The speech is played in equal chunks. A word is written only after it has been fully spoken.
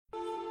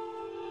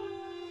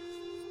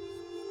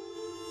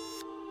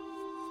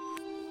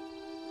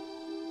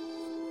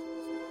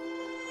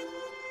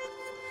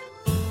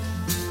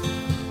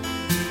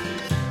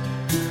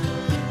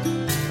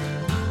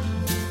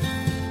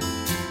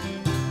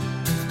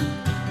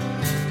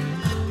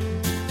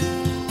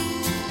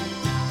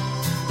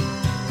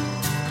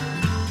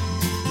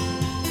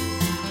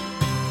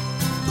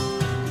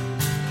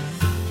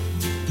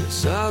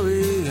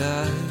sorry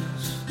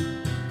eyes.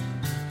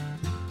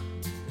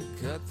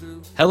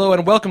 Hello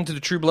and welcome to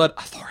the True Blood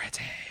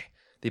Authority,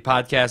 the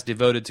podcast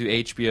devoted to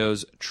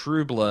HBO's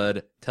True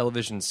Blood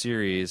television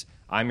series.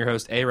 I'm your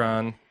host,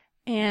 Aaron.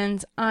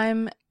 And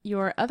I'm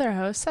your other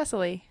host,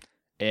 Cecily.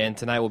 And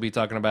tonight we'll be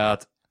talking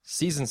about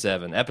Season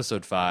 7,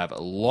 Episode 5,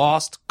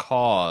 Lost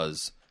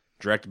Cause,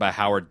 directed by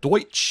Howard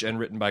Deutsch and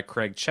written by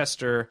Craig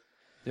Chester.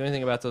 Do you know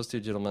anything about those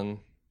two gentlemen?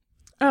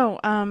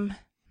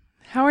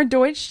 Howard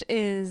Deutsch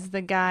is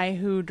the guy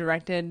who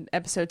directed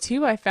Episode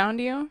 2, I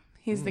Found You.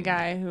 He's the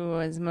guy who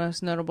was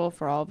most notable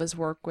for all of his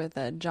work with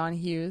John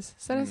Hughes.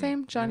 Is that his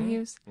name? John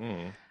Hughes?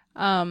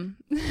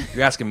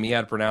 You're asking me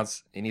how to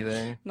pronounce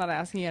anything? Not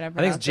asking you how to I think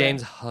pronounce it's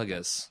James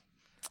Hugges.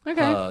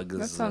 Okay, Huggs.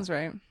 that sounds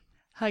right.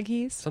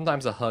 Huggies?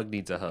 Sometimes a hug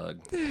needs a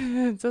hug.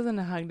 Doesn't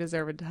a hug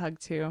deserve a hug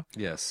too?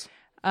 Yes.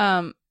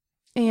 And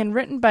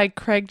written by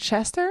Craig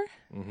Chester,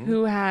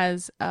 who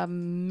has a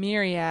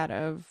myriad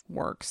of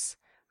works.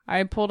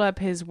 I pulled up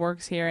his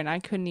works here, and I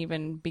couldn't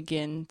even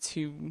begin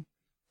to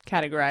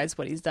categorize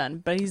what he's done,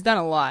 but he's done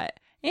a lot.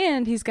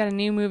 And he's got a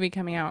new movie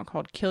coming out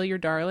called Kill Your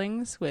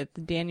Darlings with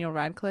Daniel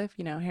Radcliffe,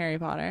 you know, Harry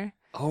Potter.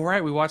 Oh,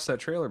 right. We watched that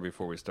trailer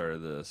before we started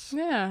this.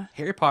 Yeah.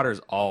 Harry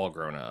Potter's all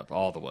grown up,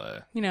 all the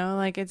way. You know,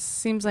 like it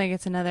seems like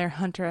it's another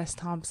Hunter S.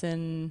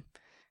 Thompson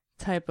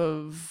type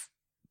of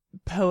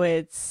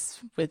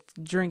poets with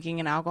drinking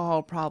and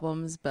alcohol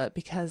problems, but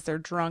because they're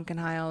drunk and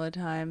high all the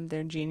time,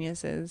 they're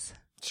geniuses.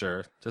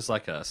 Sure. Just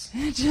like us.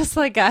 Just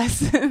like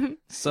us.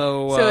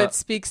 So it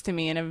speaks to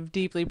me in a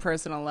deeply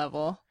personal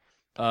level.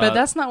 But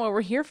that's not what we're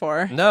here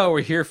for. No,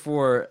 we're here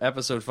for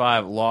Episode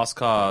 5, Lost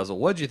Cause.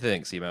 What'd you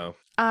think, Simo?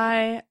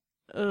 I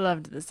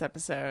loved this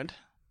episode.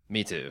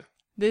 Me too.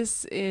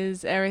 This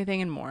is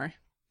everything and more.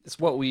 It's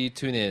what we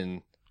tune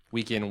in,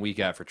 week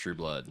out for True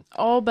Blood.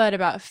 All but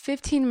about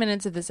 15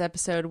 minutes of this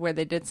episode where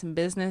they did some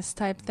business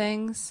type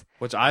things.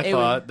 Which I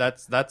thought,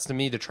 that's to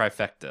me the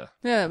trifecta.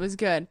 Yeah, it was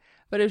good.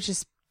 But it was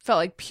just felt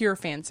like pure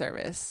fan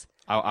service.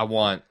 I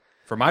want,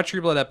 for my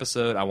True Blood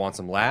episode, I want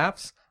some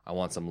laughs, I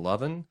want some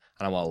loving,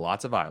 and I want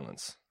lots of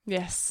violence.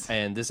 Yes.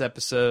 And this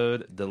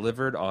episode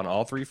delivered on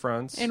all three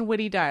fronts. And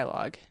witty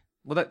dialogue.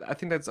 Well, I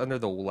think that's under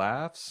the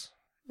laughs.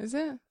 Is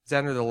it? Is that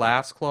under the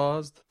laughs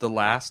clause? The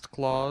last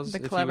clause,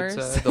 The if clevers.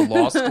 you would say? The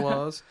lost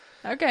clause?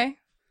 Okay.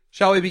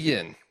 Shall we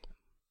begin?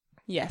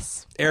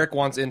 Yes. Eric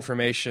wants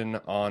information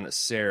on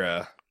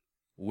Sarah.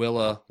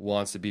 Willa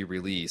wants to be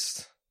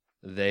released.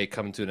 They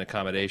come to an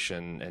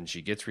accommodation, and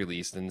she gets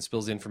released and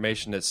spills the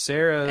information that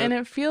Sarah... And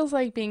it feels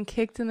like being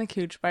kicked in the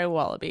cooch by a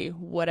wallaby,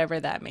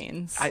 whatever that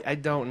means. I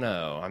don't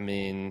know. I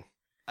mean,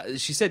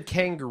 she said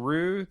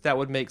kangaroo. That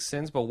would make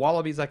sense, but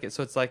wallaby's like it.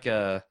 So it's like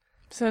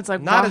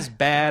not as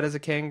bad as a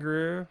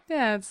kangaroo.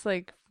 Yeah, it's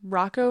like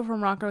Rocco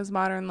from Rocco's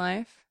Modern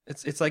Life.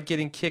 It's like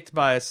getting kicked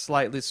by a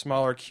slightly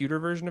smaller, cuter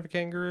version of a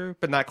kangaroo,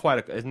 but not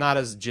quite. It's not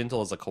as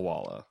gentle as a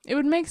koala. It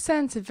would make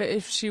sense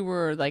if she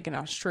were like an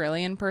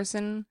Australian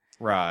person,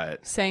 right,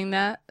 saying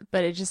that,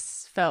 but it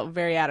just felt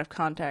very out of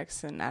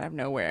context and out of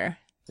nowhere.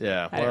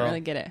 Yeah, I didn't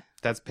really get it.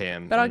 That's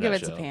Pam. But I'll give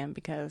it to Pam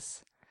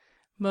because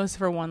most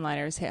of her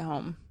one-liners hit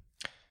home.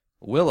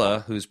 Willa,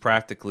 who's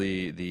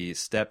practically the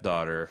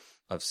stepdaughter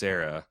of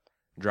Sarah,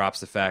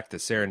 drops the fact that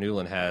Sarah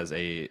Newland has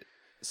a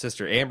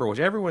sister Amber, which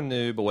everyone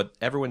knew, but what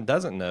everyone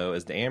doesn't know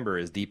is that Amber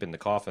is deep in the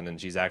coffin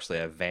and she's actually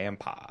a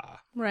vampire.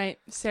 Right.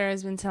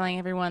 Sarah's been telling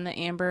everyone that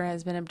Amber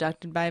has been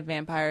abducted by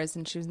vampires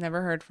and she was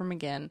never heard from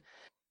again.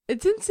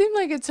 It didn't seem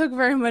like it took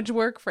very much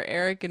work for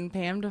Eric and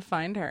Pam to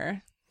find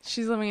her.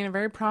 She's living in a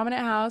very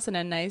prominent house in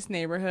a nice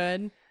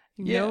neighborhood.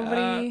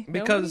 Yeah,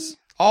 because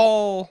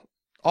all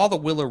the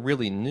Willa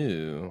really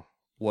knew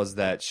was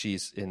that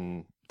she's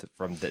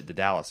from the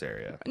Dallas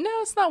area. No,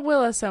 it's not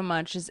Willa so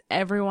much as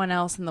everyone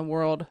else in the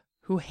world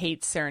who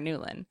hates Sarah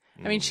Newland.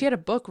 I mean, she had a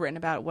book written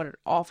about what an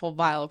awful,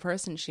 vile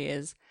person she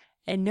is,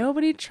 and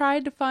nobody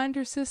tried to find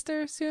her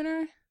sister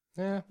sooner.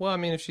 Yeah, well, I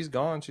mean, if she's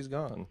gone, she's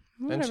gone.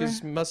 Whatever. And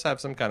she must have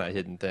some kind of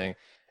hidden thing.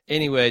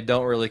 Anyway,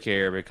 don't really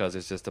care because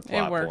it's just a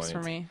plot point. It works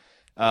for me.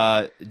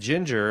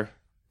 Ginger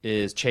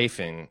is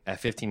chafing at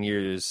 15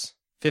 years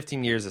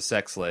a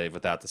sex slave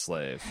without the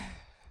slave.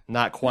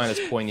 Not quite as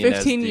poignant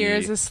 15 as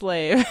years a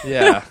slave.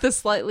 Yeah. The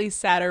slightly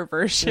sadder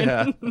version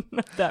of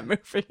that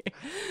movie.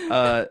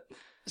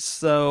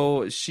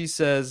 So she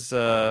says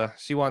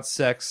she wants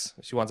sex.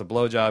 She wants a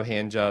blowjob,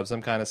 hand job,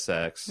 some kind of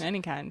sex.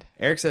 Any kind.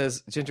 Eric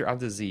says, Ginger, I'm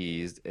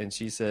diseased. And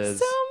she says,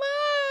 So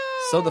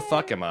much. so the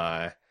fuck am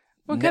I?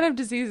 What kind of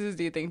diseases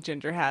do you think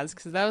Ginger has?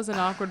 Because that was an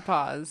awkward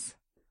pause.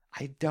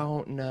 I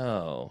don't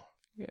know.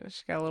 Yeah,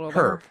 she got a little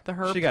Herp. The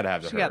herp. She got to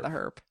have the herp. She got the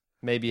herp.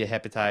 Maybe a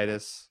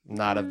hepatitis,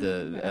 not of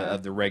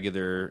the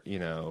regular,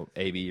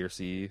 A, B, or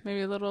C.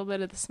 Maybe a little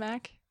bit of the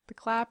smack, the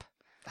clap,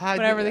 I-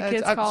 whatever the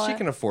kids call it. She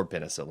can afford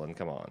penicillin.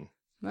 Come on.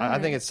 All I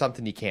right. think it's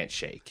something you can't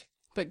shake.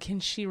 But can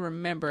she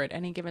remember at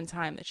any given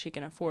time that she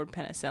can afford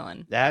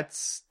penicillin?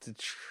 That's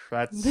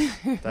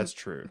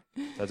true.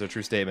 That's a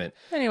true statement.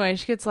 Anyway,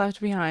 she gets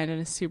left behind in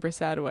a super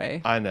sad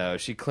way. I know.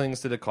 She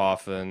clings to the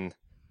coffin.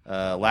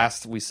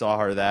 Last we saw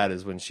her, that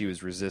is when she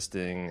was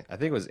resisting. I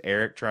think it was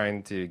Eric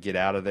trying to get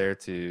out of there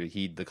to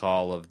heed the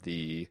call of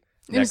the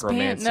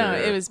necromancer. No,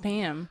 it was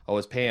Pam. Oh, it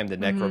was Pam, the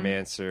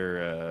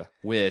necromancer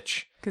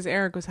witch. Because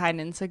Eric was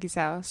hiding in Sookie's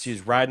house.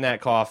 She's riding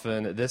that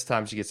coffin. This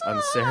time she gets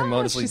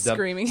unceremoniously she's dumped.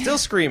 screaming. Still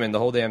screaming the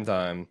whole damn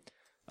time.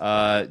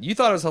 You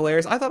thought it was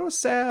hilarious. I thought it was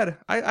sad.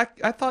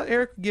 I thought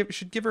Eric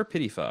should give her a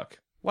pity fuck.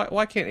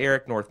 Why can't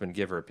Eric Northman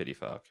give her a pity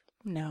fuck?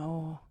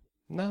 No,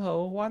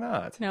 why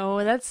not? No,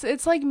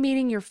 it's like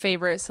meeting your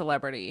favorite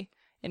celebrity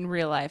in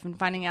real life and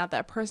finding out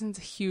that person's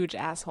a huge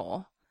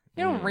asshole.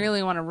 You don't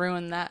really want to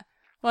ruin that.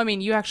 Well, I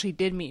mean, you actually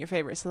did meet your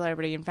favorite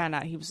celebrity and found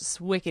out he was this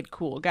wicked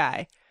cool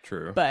guy.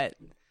 True. But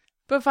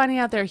finding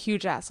out they're a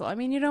huge asshole, I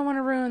mean, you don't want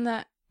to ruin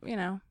that,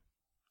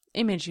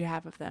 image you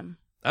have of them.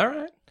 All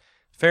right.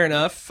 Fair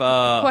enough.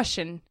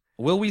 Question.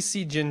 Will we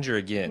see Ginger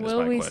again?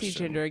 Will we see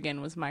Ginger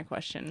again was my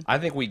question. I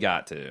think we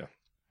got to.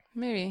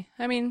 Maybe.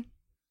 I mean,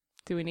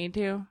 do we need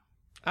to?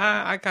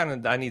 I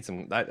need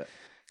some.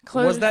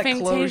 Closure, was that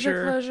Fantasia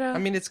closure? I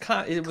mean, it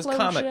was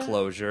comic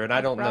closure, and I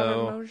don't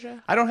know.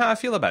 Moja? I don't know how I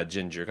feel about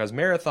Ginger because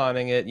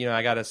marathoning it,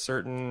 I got a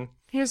certain.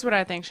 Here's what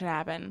I think should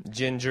happen.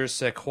 Ginger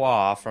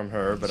Sequoia from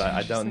her, but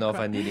I don't know if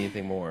I need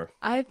anything more.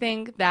 I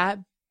think that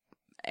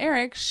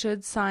Eric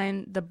should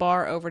sign the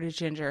bar over to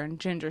Ginger, and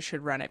Ginger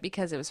should run it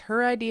because it was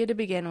her idea to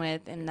begin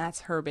with, and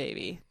that's her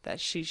baby that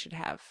she should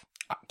have.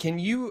 Can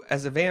you,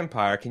 as a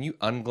vampire,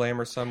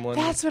 unglamour someone?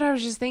 That's what I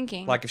was just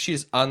thinking. Like if she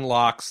just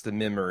unlocks the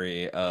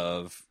memory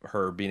of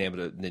her being able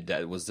to,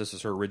 this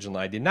was her original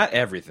idea. Not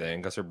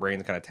everything, because her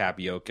brain's kind of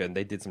tapioca, and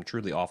they did some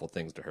truly awful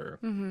things to her.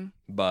 Mm-hmm.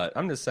 But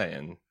I'm just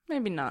saying.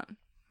 Maybe not.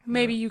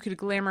 Maybe you could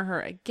glamour her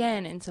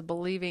again into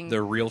believing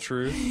the real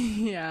truth.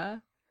 Yeah.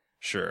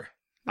 Sure.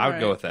 I would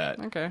go with that.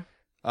 Okay.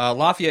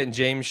 Lafayette and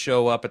James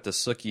show up at the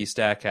Sookie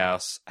Stack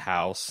house.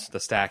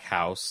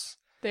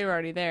 They were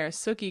already there.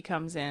 Sookie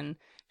comes in.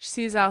 She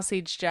sees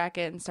Alcide's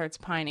jacket and starts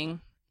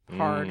pining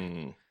hard.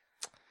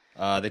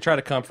 They try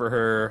to comfort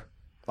her.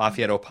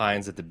 Lafayette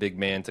opines that the big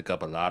man took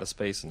up a lot of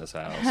space in this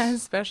house.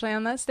 Especially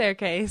on that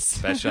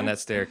staircase.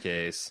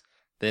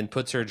 Then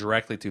puts her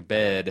directly to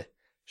bed.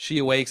 She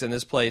awakes and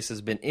this place has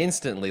been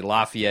instantly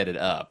Lafayetted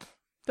up.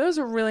 That was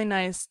a really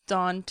nice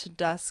dawn to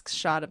dusk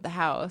shot of the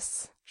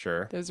house.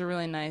 Sure. There was a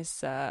really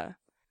nice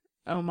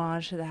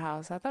homage to the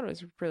house. I thought it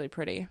was really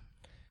pretty.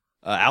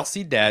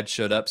 Alcide's dad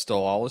showed up,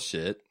 stole all his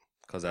shit.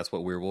 Because that's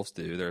what werewolves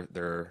do.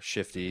 They're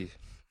shifty,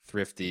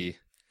 thrifty.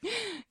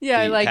 Yeah,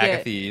 I like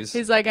it. Thieves.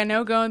 He's like, I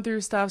know going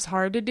through stuff's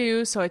hard to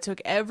do, so I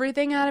took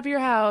everything out of your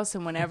house,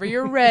 and whenever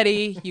you're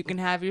ready, you can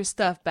have your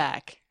stuff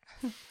back.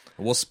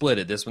 We'll split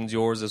it. This one's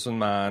yours, this one's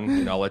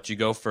mine. I'll let you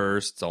go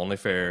first. It's only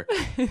fair.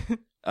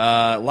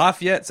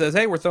 Lafayette says,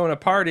 hey, we're throwing a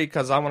party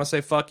because I want to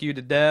say fuck you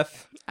to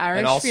death.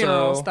 Irish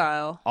funeral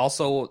style.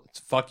 Also,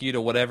 fuck you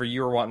to whatever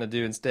you were wanting to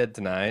do instead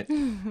tonight.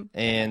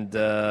 And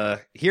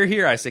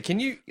here, I say,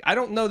 I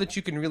don't know that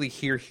you can really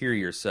hear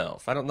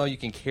yourself. I don't know you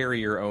can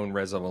carry your own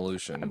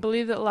resolution. I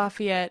believe that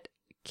Lafayette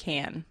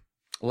can.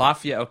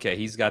 Lafayette, okay,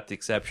 he's got the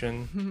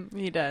exception.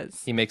 He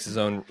does. He makes his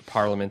own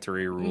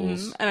parliamentary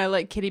rules. And I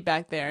like Kitty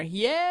back there.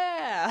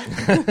 Yeah!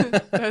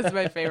 That was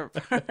my favorite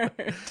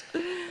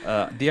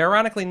part. The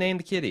ironically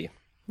named Kitty.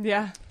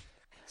 Yeah.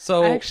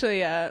 So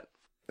actually,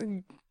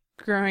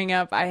 growing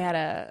up, I had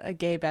a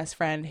gay best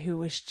friend who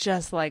was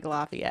just like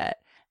Lafayette.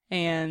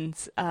 And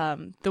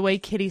the way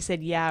Kitty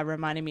said yeah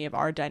reminded me of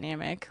our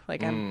dynamic.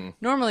 Like, I'm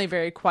normally a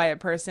very quiet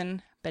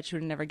person. Bet you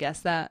would have never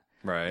guessed that.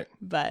 Right.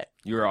 But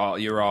you were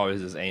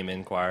always his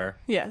amen choir.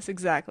 Yes,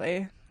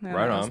 exactly.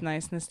 Right on. That's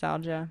nice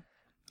nostalgia.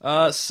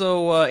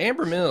 So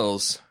Amber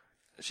Mills,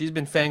 she's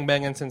been fang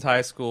banging since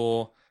high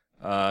school.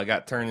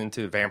 Got turned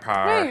into a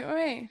vampire.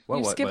 Wait.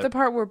 You skipped the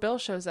part where Bill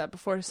shows up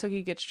before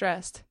Sookie gets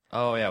dressed.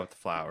 Oh, yeah, with the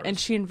flowers. And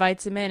she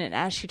invites him in, and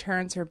as she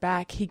turns her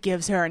back, he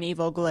gives her an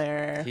evil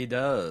glare. He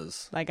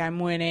does. Like, I'm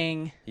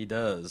winning. He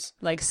does.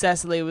 Like,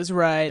 Cecily was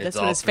right. That's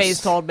what his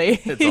face told me.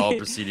 It's all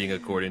proceeding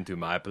according to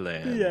my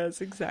plan.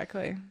 Yes,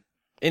 exactly.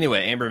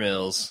 Anyway, Amber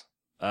Mills,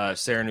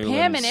 Sarah Newland.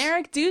 Pam and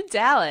Eric do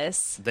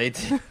Dallas. They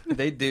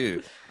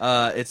do.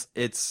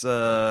 It's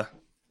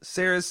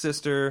Sarah's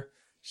sister.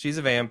 She's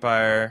a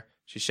vampire.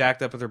 She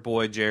shacked up with her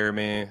boy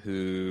Jeremy,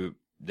 who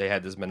they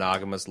had this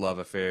monogamous love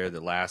affair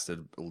that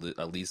lasted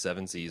at least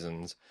 7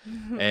 seasons.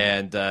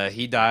 And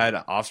he died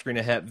off screen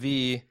of Hep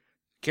V.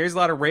 Carries a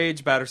lot of rage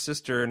about her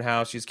sister and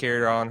how she's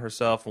carried on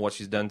herself and what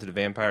she's done to the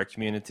vampire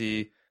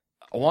community.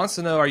 Wants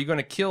to know, are you going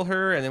to kill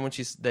her? And then when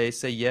they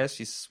say yes,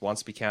 she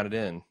wants to be counted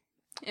in.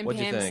 And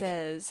What'd Pam you think?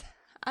 says,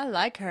 I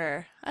like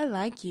her. I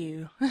like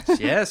you.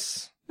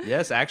 Yes,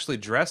 actually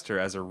dressed her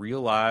as a real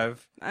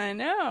live I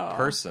know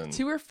person.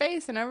 To her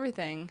face and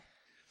everything.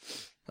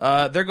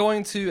 They're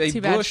going to a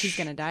Too bush. bad she's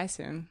going to die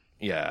soon.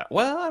 Yeah.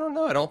 Well, I don't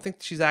know. I don't think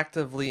she's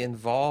actively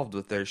involved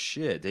with their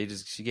shit.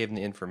 She gave them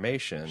the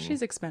information.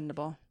 She's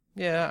expendable.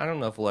 Yeah, I don't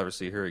know if we'll ever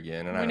see her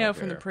again. And I We don't know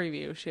from the care.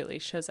 preview she at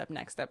least shows up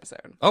next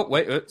episode. Oh,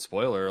 wait,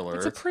 spoiler alert.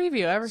 It's a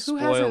preview. Who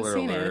hasn't Spoiler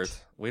seen alert.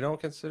 it? We don't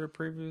consider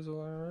previews.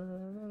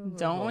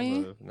 Don't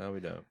we? No,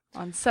 we don't.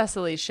 On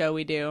Cecily's show,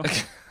 we do.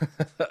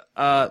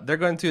 They're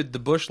going to the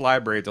Bush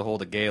Library to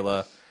hold a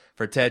gala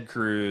for Ted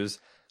Cruz.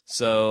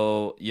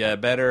 So you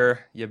better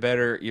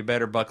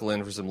buckle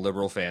in for some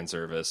liberal fan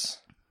service.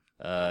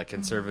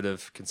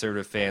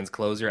 Conservative fans,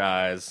 close your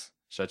eyes,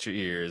 shut your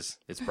ears.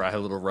 It's probably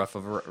a little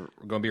going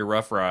to be a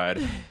rough ride.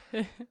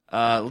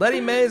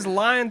 Letty Mae's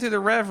lying to the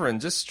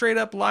Reverend, just straight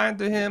up lying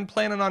to him,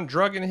 planning on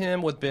drugging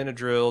him with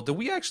Benadryl. Do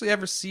we actually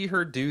ever see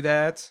her do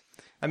that?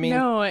 I mean,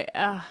 No,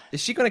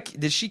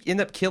 did she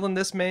end up killing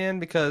this man?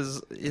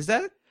 Because is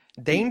that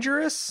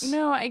dangerous?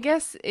 no, I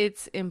guess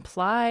it's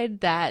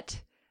implied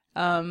that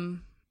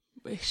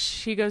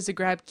she goes to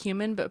grab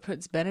cumin but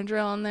puts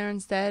Benadryl in there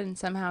instead, and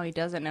somehow he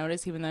doesn't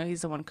notice even though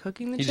he's the one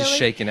cooking the He's chili. just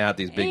shaking out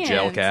these big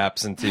gel And-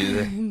 caps into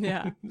the...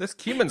 Yeah. This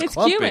cumin's It's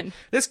clumpy. cumin.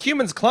 This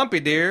cumin's clumpy,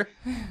 dear.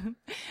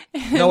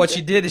 No, what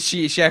she did is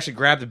she actually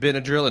grabbed the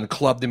Benadryl and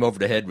clubbed him over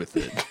the head with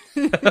it.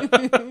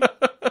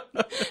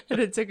 And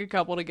it took a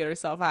couple to get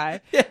herself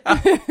high.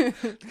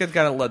 Kind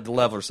of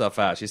level herself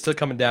out. She's still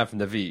coming down from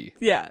the V.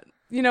 Yeah.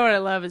 You know what I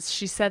love is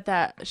she said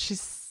that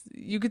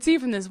you could see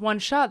from this one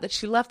shot that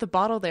she left the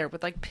bottle there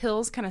with like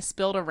pills kind of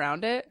spilled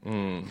around it.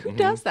 Who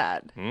does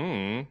that?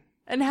 And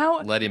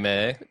how Letty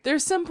Mae.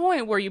 there's some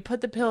point where you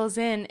put the pills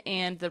in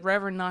and the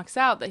Reverend knocks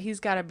out that he's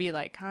got to be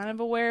like kind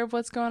of aware of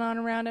what's going on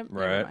around him.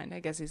 Right. Never mind. I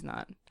guess he's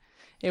not.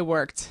 It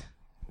worked.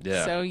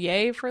 Yeah. So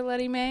yay for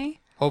Letty Mae.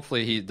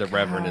 Hopefully the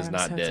Reverend is God,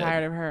 not I'm so dead.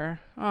 tired of her.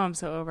 Oh, I'm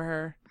so over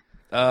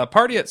her.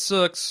 Party at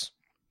Sook's.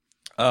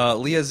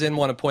 Leah Zinn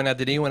want to point out,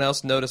 did anyone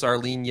else notice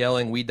Arlene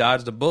yelling, "We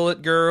dodged a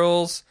bullet,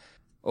 girls"?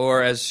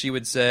 Or as she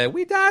would say,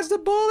 "We dodged a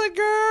bullet,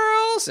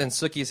 girls!" in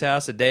Sookie's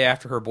house a day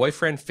after her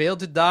boyfriend failed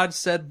to dodge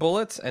said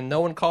bullet and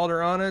no one called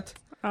her on it.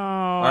 Oh,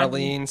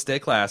 Arlene, stay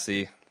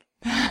classy.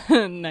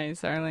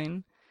 nice,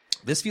 Arlene.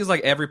 This feels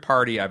like every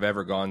party I've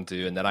ever gone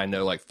to, and that I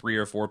know like 3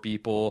 or 4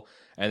 people,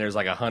 and there's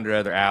like 100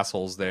 other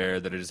assholes there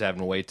that are just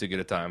having way too good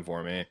a time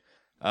for me.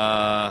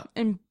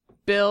 And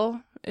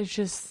Bill is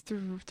just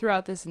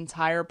throughout this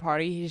entire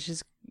party, he's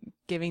just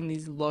giving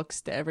these looks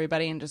to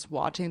everybody and just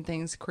watching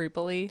things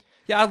creepily.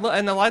 Yeah,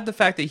 and I like the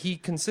fact that he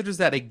considers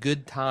that a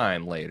good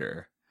time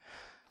later.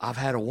 I've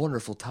had a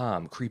wonderful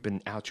time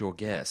creeping out your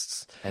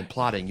guests and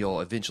plotting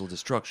your eventual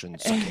destruction.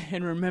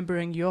 And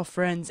remembering your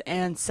friends'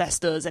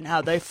 ancestors and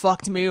how they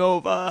fucked me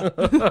over.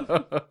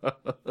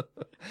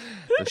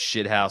 The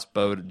shithouse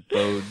Bode.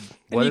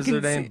 What you is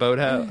their can name? see-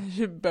 Boathouse.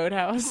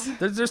 Boathouse.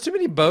 There's too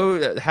many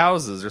boat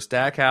houses. There's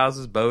stack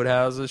houses, boat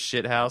houses,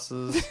 shit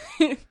houses.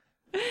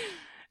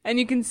 And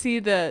you can see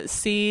the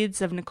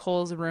seeds of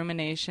Nicole's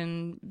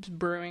rumination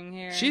brewing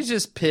here. She's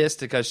just pissed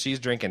because she's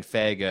drinking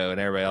Faygo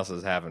and everybody else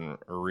is having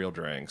real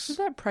drinks. Is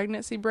that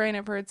pregnancy brain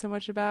I've heard so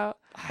much about?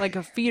 Like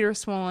her feet are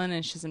swollen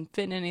and she doesn't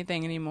fit in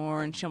anything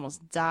anymore and she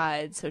almost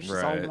died, so she's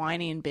Right. all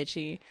whiny and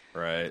bitchy.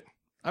 Right.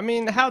 I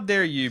mean, how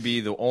dare you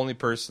be the only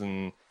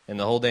person in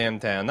the whole damn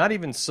town, not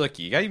even Sookie.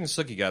 Even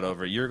Sookie got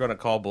over it. You're going to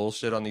call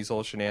bullshit on these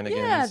whole shenanigans?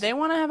 Yeah, they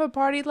want to have a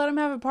party, let them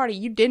have a party.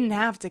 You didn't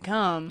have to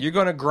come. You're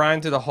going to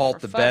grind to the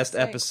halt For the best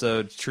fuck's sake.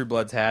 episode True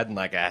Blood's had in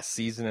like a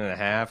season and a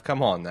half.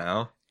 Come on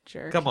now.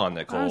 Jerk. Come on,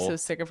 Nicole. I'm so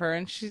sick of her,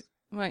 and she's...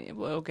 Well,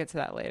 we'll get to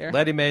that later.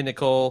 Letty Mae,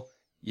 Nicole,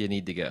 you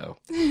need to go.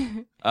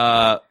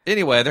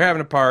 Anyway, they're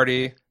having a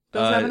party.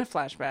 Bill's having a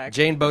flashback.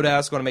 Jane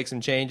Boathouse is going to make some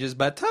changes,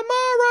 but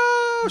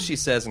tomorrow, she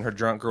says in her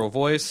drunk girl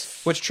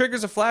voice, which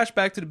triggers a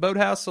flashback to the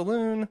Boathouse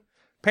Saloon.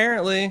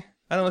 Apparently,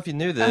 I don't know if you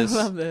knew this.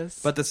 I love this.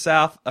 But the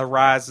South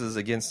arises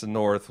against the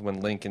North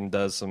when Lincoln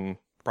does some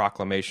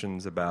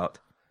proclamations about...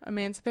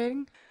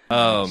 Emancipating?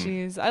 Um,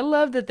 Jeez. I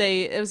love that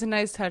it was a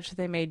nice touch that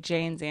they made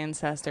Jane's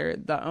ancestor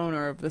the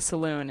owner of the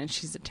saloon, and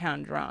she's a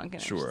town drunk.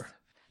 And Sure.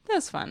 That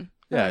was fun.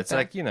 I Yeah, like it's that.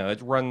 like,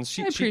 it runs...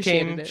 She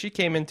appreciated it. She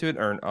came into it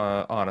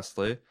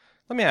honestly.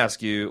 Let me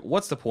ask you,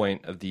 what's the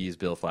point of these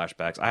Bill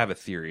flashbacks? I have a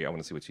theory. I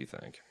want to see what you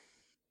think.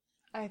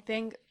 I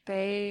think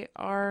they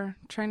are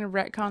trying to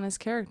retcon his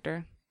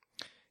character.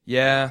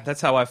 Yeah,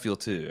 that's how I feel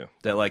too.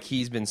 That like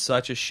he's been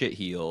such a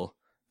shitheel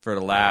for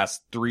the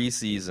last 3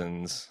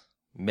 seasons,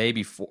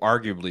 maybe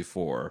arguably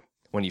 4,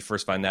 when you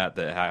first find out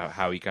that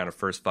how he kind of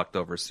first fucked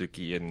over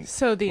Suki and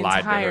So the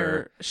lied to her.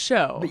 entire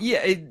show. But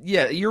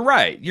yeah, you're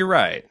right. You're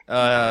right.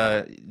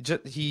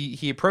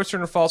 He approached her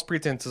under false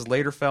pretenses,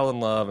 later fell in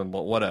love, and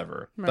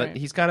whatever. Right. But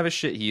he's kind of a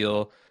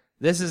shitheel.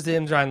 This is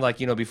him trying, like,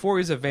 before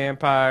he's a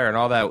vampire and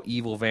all that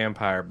evil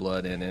vampire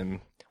blood in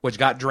him, which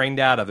got drained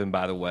out of him,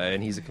 by the way,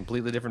 and he's a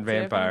completely different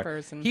vampire.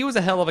 person. He was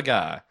a hell of a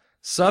guy.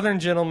 Southern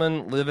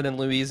gentleman living in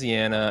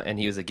Louisiana, and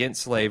he was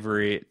against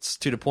slavery. It's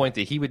to the point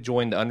that he would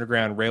join the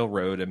Underground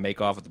Railroad and make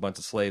off with a bunch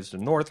of slaves to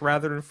the North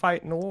rather than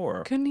fight in the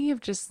war. Couldn't he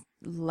have just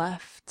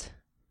left?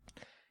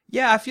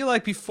 Yeah, I feel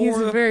like before...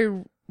 He's a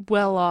very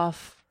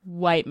well-off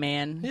white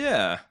man.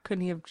 Yeah,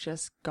 Couldn't he have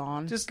just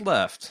gone just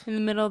left. in the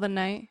middle of the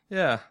night?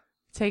 Yeah.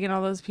 Taking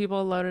all those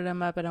people, loaded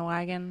them up in a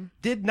wagon.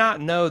 Did not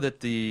know that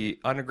the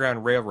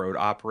Underground Railroad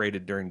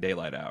operated during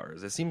daylight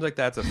hours. It seems like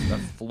that's a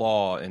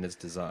flaw in its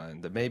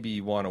design. That maybe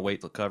you want to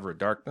wait till cover of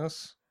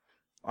darkness.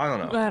 I don't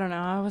know. I don't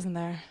know. I wasn't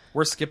there.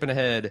 We're skipping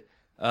ahead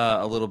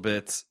a little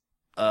bit.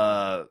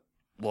 Well,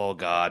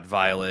 God,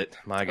 Violet.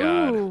 My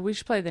God. Ooh, we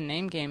should play the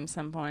name game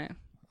some point.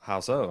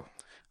 How so?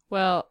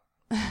 Well,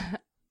 I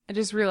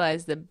just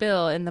realized that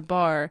Bill in the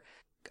bar.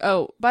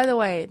 Oh, by the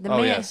way, the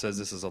man. Yeah, it says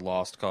this is a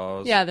lost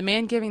cause. Yeah, the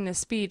man giving the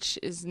speech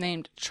is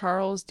named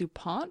Charles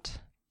DuPont.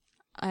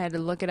 I had to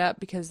look it up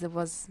because it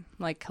was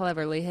like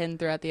cleverly hidden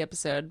throughout the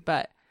episode,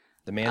 but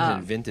The man who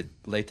invented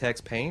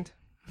latex paint?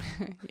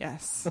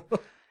 yes.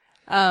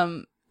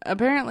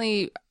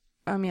 Apparently,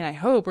 I mean, I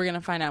hope we're going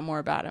to find out more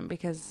about him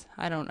because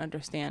I don't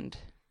understand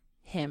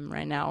him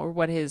right now or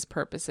what his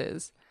purpose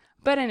is.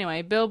 But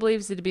anyway, Bill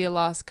believes it to be a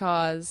lost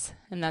cause,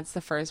 and that's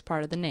the first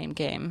part of the name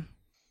game.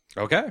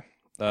 Okay.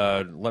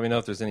 Let me know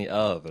if there's any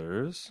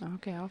others.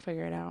 Okay, I'll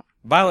figure it out.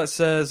 Violet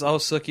says, "Oh,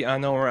 Sookie, I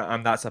know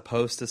I'm not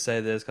supposed to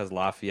say this because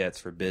Lafayette's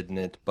forbidden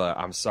it, but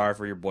I'm sorry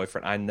for your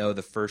boyfriend. I know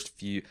the first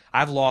few...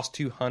 I've lost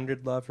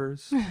 200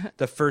 lovers.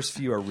 The first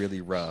few are really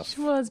rough.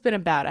 Well, it's been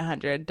about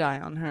 100 die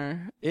on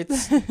her.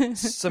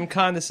 It's some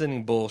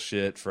condescending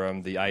bullshit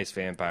from the Ice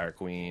Vampire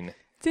Queen.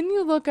 Didn't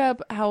you look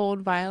up how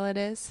old Violet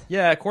is?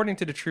 Yeah, according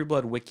to the True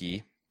Blood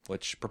Wiki,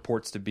 which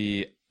purports to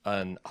be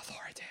an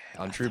authority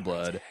on True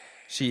Blood,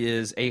 she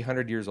is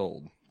 800 years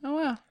old. Oh,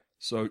 wow.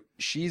 So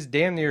she's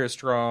damn near as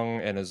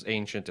strong and as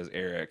ancient as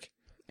Eric.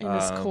 And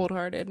just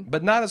cold-hearted.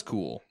 But not as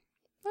cool.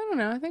 I don't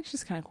know. I think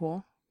she's kind of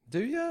cool.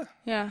 Do ya?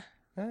 Yeah.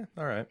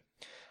 All right.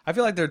 I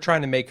feel like they're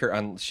trying to make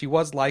her... she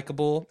was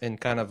likable in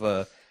kind of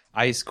a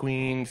Ice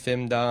Queen,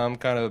 femdom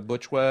kind of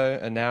butch way,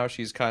 and now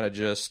she's kind of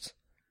just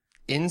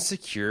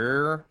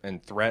insecure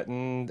and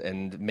threatened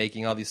and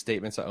making all these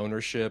statements of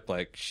ownership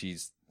like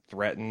she's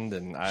threatened,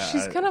 and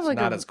She's kind of like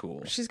not as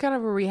cool. She's kind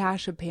of a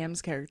rehash of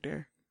Pam's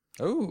character.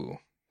 Oh,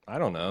 I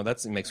don't know.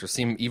 That makes her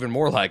seem even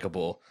more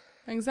likable.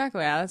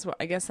 Exactly.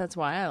 I guess that's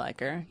why I like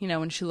her. You know,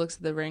 when she looks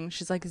at the ring,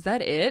 she's like, "Is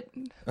that it?"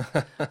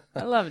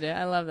 I loved it.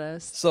 I love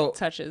those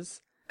touches.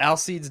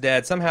 Alcide's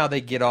dad, somehow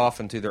they get off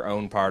into their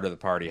own part of the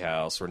party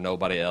house where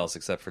nobody else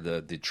except for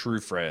the true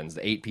friends,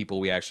 the 8 people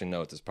we actually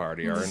know at this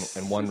party, are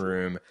in one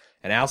room.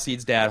 And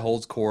Alcide's dad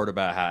holds court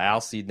about how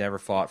Alcide never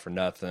fought for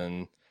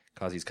nothing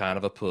because he's kind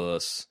of a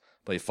puss,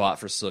 but he fought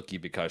for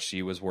Sookie because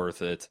she was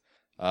worth it.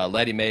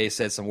 Letty Mae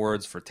said some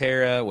words for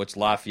Tara, which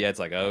Lafayette's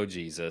like, oh,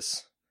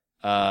 Jesus.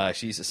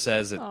 She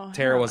says that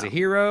Tara was a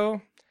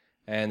hero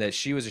and that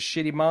she was a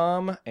shitty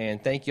mom,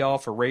 and thank y'all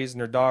for raising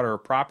her daughter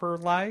proper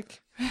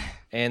like.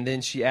 And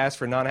then she asked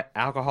for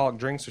non-alcoholic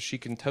drinks so she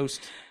can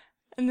toast.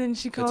 And then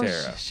she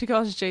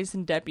calls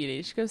Jason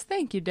deputy. She goes,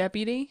 "Thank you,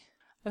 deputy."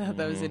 I thought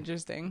that was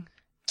interesting.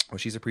 Well,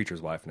 she's a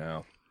preacher's wife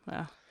now.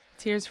 Well,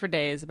 tears for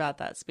days about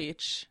that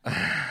speech.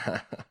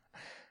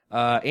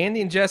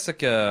 Andy and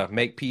Jessica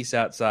make peace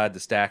outside the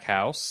Stack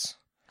house.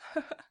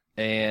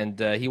 And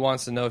he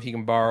wants to know if he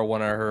can borrow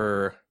one of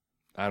her,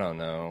 I don't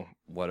know,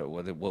 what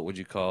would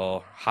you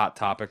call Hot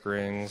Topic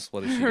rings?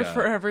 What does she Her got?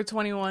 Forever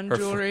 21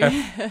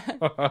 jewelry.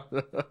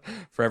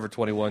 Forever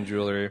 21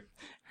 jewelry.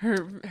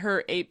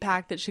 Her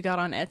 8-pack that she got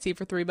on Etsy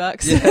for $3.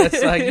 Yeah,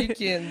 it's like, you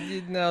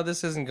can't, no,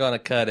 this isn't going to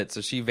cut it. So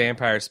she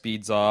vampire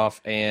speeds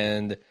off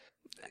and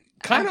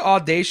kind of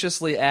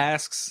audaciously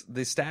asks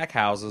the Stack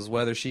houses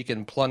whether she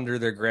can plunder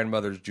their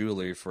grandmother's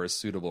jewelry for a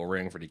suitable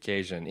ring for the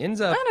occasion. Ends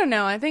up... I don't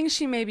know. I think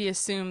she maybe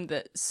assumed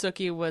that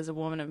Sookie was a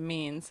woman of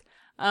means.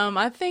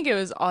 I think it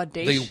was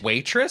audacious. The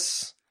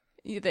waitress?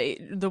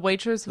 The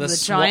waitress with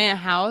the giant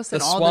house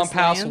and all this land? The swamp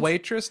house land?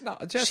 waitress? No,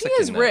 Jessica.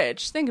 She is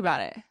rich. Think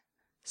about it.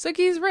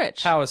 Sookie's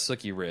rich. How is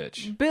Sookie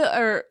rich?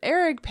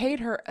 Eric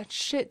paid her a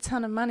shit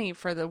ton of money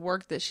for the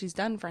work that she's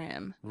done for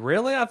him.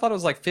 Really? I thought it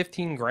was like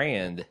 15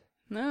 grand.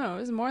 No, it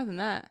was more than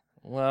that.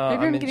 Well,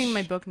 maybe I'm getting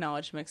my book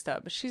knowledge mixed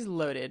up, but she's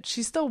loaded.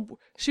 She still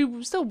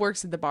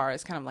works at the bar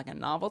as kind of like a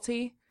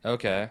novelty.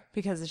 Okay.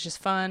 Because it's just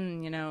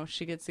fun, you know,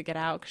 she gets to get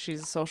out because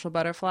she's a social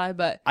butterfly,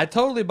 but... I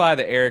totally buy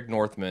that Eric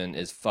Northman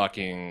is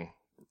fucking,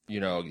 you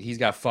know, he's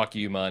got fuck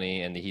you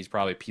money, and he's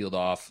probably peeled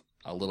off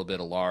a little bit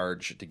of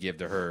large to give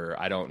to her.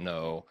 I don't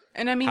know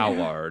and I mean, how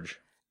large.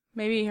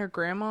 Maybe her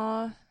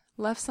grandma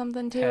left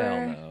something to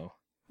her? Hell no.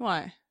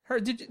 Why?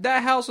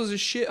 That house was a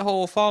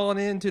shithole falling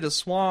into the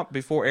swamp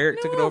before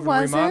Eric took it over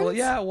and remodeled it.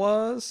 Yeah, it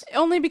was.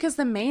 Only because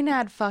the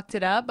Maynard fucked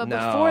it up, but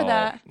before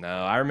that... No,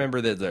 I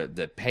remember that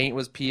the paint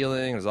was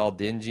peeling. It was all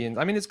dingy. And,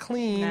 I mean, it's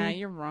clean. Nah,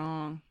 you're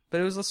wrong.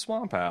 But it was a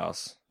swamp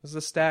house. It was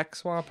a Stack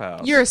swamp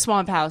house. You're a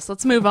swamp house.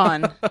 Let's move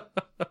on.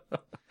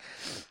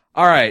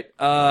 All right.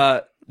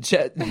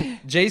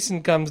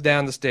 Jason comes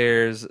down the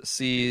stairs,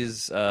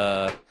 sees...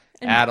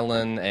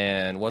 Adeline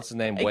and what's his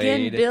name, Wade.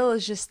 Again, Bill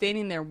is just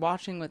standing there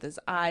watching with his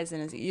eyes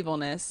and his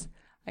evilness.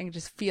 I can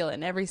just feel it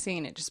in every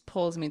scene. It just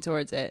pulls me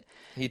towards it.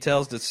 He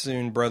tells the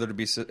soon brother to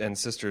be and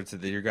sister to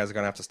you guys are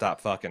gonna have to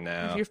stop fucking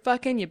now. If you're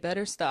fucking, you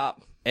better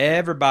stop.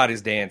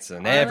 Everybody's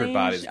dancing.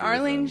 Everybody's grooving.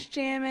 Arlene's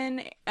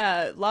jamming.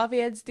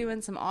 Lafayette's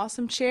doing some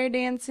awesome chair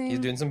dancing. He's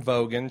doing some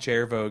voguing,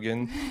 chair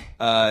voguing.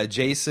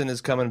 Jason is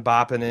coming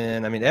bopping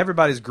in. I mean,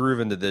 everybody's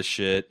grooving to this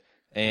shit.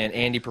 And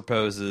Andy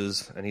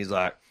proposes, and he's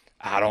like,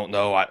 "I don't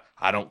know.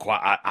 I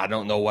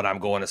don't know what I'm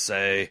going to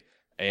say."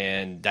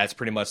 And that's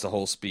pretty much the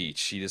whole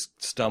speech. He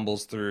just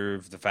stumbles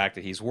through the fact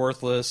that he's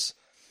worthless,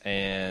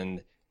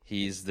 and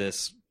he's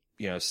this,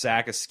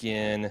 sack of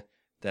skin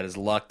that is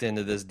lucked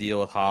into this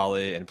deal with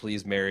Holly, and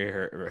please marry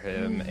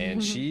him.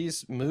 And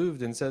she's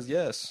moved and says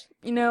yes.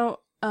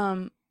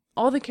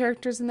 All the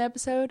characters in the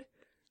episode,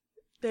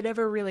 they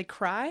never really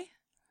cry.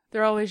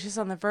 They're always just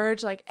on the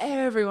verge, like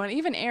everyone,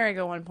 even Eric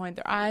at one point,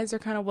 their eyes are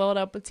kind of welled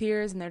up with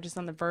tears, and they're just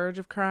on the verge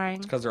of crying.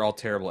 It's because they're all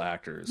terrible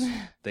actors.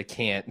 They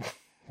can't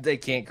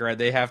cry.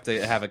 They have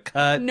to have a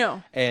cut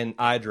and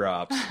eye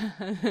drops.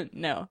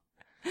 No.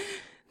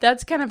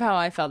 That's kind of how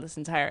I felt this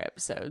entire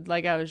episode.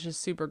 Like, I was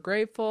just super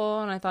grateful,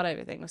 and I thought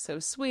everything was so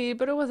sweet,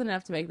 but it wasn't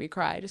enough to make me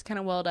cry. I just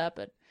kind of welled up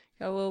and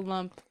got a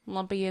little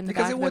lumpy in the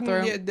back of the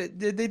throat.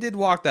 Yeah, they did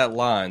walk that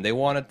line. They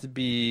want it to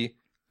be,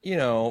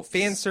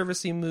 fan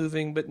servicey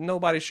moving, but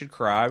nobody should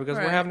cry because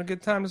we're having a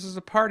good time. This is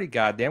a party,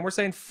 goddamn. We're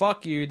saying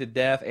fuck you to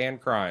death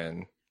and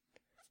crying.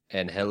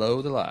 And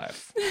hello to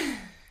life.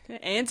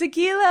 And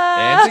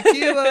tequila!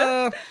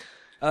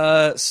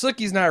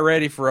 Sookie's not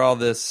ready for all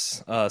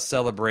this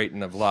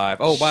celebrating of life.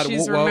 Oh, by the way,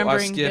 she's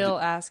remembering Bill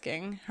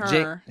asking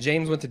her.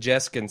 James went to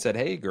Jessica and said,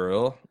 "Hey,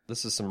 girl,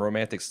 this is some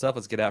romantic stuff.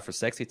 Let's get out for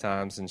sexy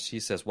times." And she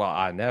says, "Well,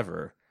 I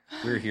never.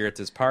 We're here at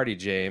this party,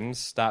 James.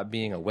 Stop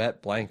being a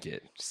wet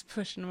blanket." Just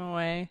pushing him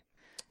away.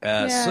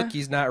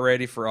 Sookie's not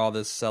ready for all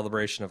this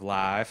celebration of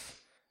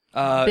life.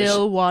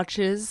 Bill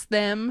watches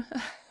them.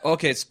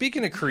 Okay,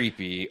 speaking of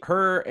creepy,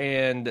 her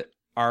and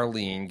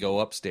Arlene go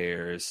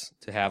upstairs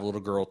to have a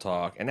little girl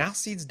talk, and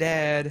Alcide's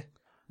dad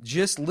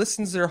just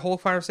listens to their whole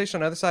conversation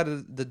on the other side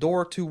of the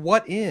door. To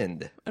what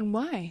end? And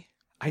why?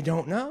 I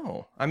don't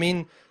know. I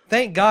mean,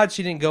 thank God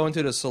she didn't go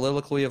into the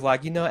soliloquy of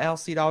like,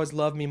 Alcide always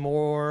loved me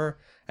more,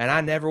 and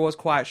I never was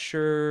quite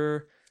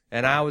sure,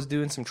 and I was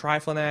doing some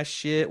trifling ass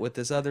shit with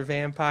this other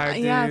vampire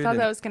dude. Yeah, I thought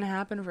that was going to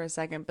happen for a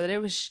second, but it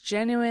was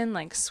genuine,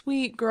 like,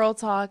 sweet girl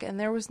talk, and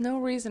there was no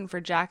reason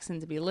for Jackson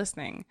to be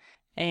listening,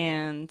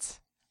 and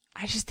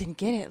I just didn't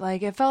get it.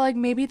 Like, it felt like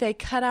maybe they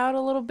cut out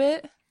a little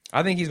bit.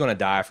 I think he's going to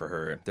die for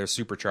her. They're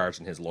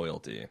supercharging his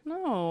loyalty.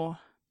 No.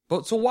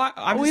 But so why?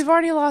 We've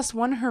already lost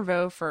one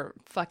Hervo for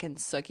fucking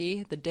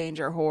Sookie, the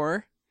danger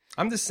whore.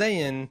 I'm just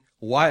saying,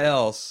 why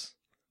else?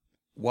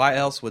 Why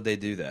else would they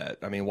do that?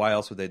 I mean, why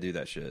else would they do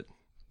that shit?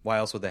 Why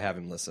else would they have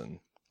him listen?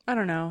 I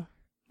don't know.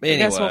 Anyway. I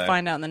guess we'll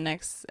find out in the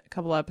next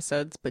couple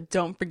episodes, but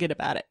don't forget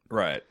about it.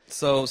 Right.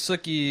 So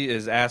Sookie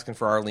is asking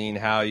for Arlene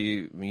how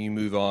you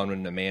move on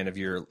when the man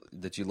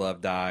that you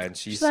love died, and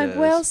she's says, like,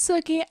 "Well,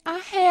 Sookie, I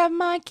have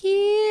my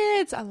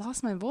kids." I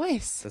lost my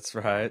voice. That's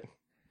right.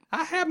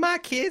 I have my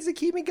kids that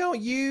keep me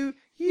going. You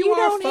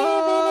don't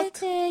have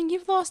anything.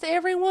 You've lost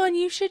everyone.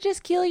 You should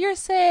just kill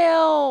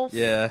yourself.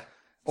 Yeah.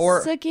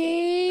 Or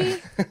Sookie.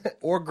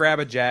 Or grab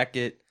a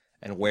jacket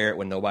and wear it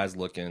when nobody's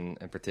looking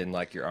and pretend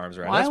like your arms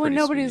around. Why That's when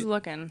nobody's sweet.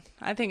 looking?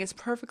 I think it's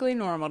perfectly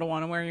normal to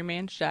want to wear your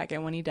man's jacket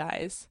when he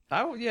dies.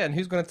 Yeah, and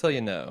who's going to tell you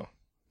no?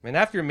 I mean,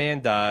 after your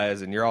man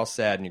dies and you're all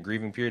sad in your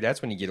grieving period,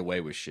 that's when you get away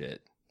with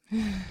shit.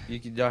 You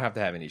don't have to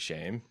have any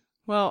shame.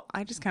 Well,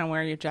 I just kind of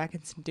wear your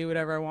jackets and do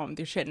whatever I want with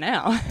your shit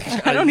now.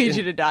 I don't need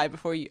you to die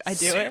before I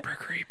do it. Super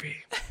creepy.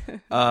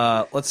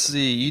 Let's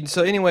see.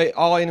 So anyway,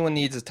 all anyone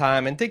needs is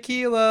time and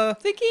tequila.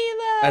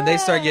 Tequila! And they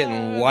start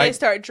getting white. They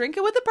start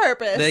drinking with a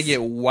purpose. They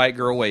get white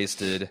girl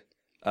wasted.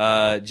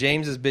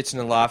 James is bitching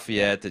to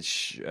Lafayette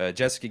that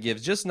Jessica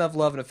gives just enough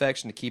love and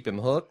affection to keep him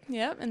hooked.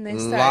 Yep, and they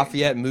start...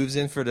 Lafayette moves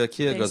in for the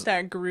kid. They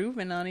start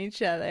grooving on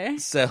each other.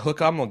 Said,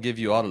 "Hook, I'm going to give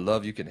you all the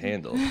love you can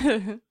handle."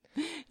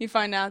 You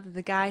find out that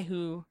the guy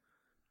who...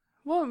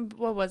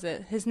 What was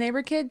it? His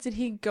neighbor kid? Did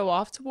he go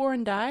off to war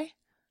and die?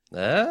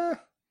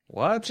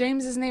 What?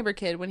 James's neighbor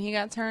kid, when he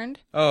got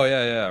turned. Oh,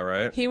 yeah,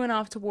 right. He went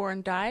off to war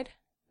and died.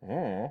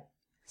 Oh.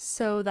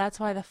 So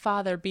that's why the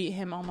father beat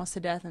him almost to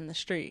death in the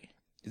street.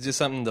 Is this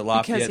something that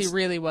Lafayette... Because he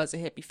really was a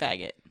hippie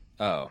faggot.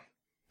 Oh.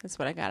 That's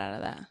what I got out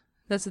of that.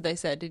 That's what they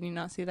said. Did you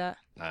not see that?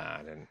 Nah,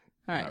 I didn't.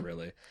 All right. Not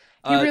really.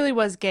 He really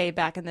was gay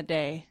back in the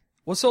day.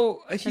 Well,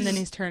 so... and then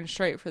he's turned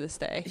straight for this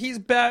day. He's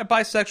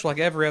bisexual like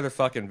every other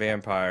fucking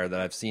vampire that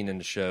I've seen in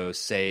the show,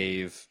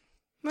 save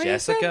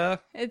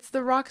Jessica. It's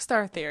the rock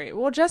star theory.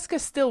 Well,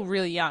 Jessica's still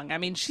really young. I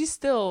mean, she's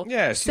still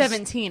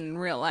 17 in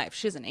real life.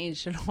 She hasn't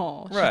aged at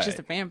all. She's just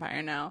a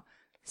vampire now.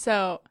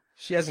 So...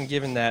 She hasn't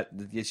given that...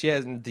 She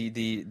hasn't...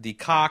 The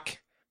cock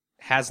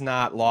has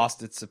not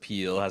lost its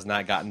appeal, has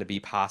not gotten to be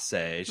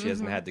passé. She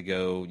hasn't had to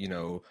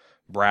go,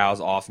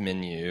 browse off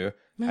menu.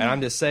 And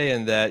I'm just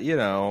saying that,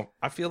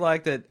 I feel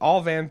like that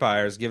all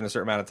vampires, given a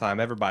certain amount of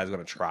time, everybody's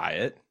going to try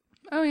it.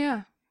 Oh,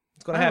 yeah.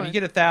 It's going to have, you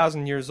get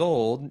 1,000 years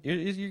old,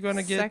 you're going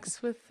to get...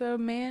 Sex with a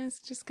man is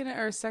just going to,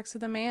 or sex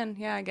with a man,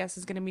 yeah, I guess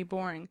is going to be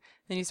boring.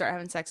 Then you start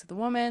having sex with a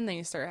woman, then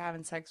you start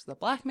having sex with a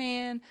black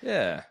man.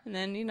 Yeah. And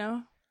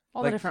then,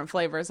 all the different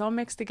flavors all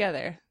mixed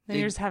together. Then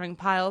you're just having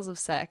piles of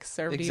sex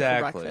served to you for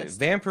breakfast.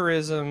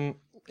 Vampirism,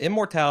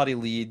 immortality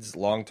leads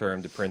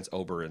long-term to Prince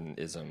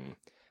Oberonism.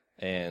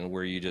 And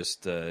where you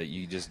just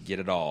get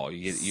it all.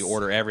 You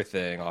order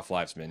everything off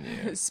life's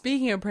menu.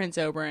 Speaking of Prince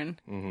Oberyn,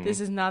 this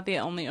is not the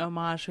only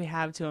homage we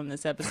have to him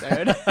this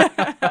episode.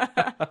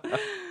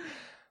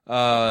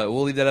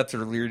 We'll leave that up to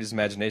the weirdest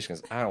imagination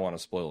because I don't want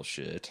to spoil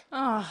shit.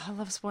 Oh, I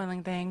love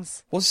spoiling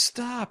things. Well,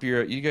 stop.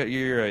 You're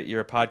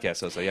a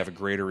podcast host, so you have a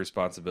greater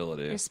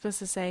responsibility. You're supposed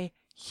to say,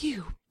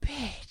 "You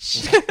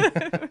bitch."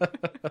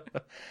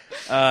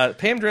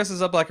 Pam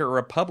dresses up like a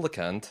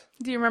Republican.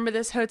 Do you remember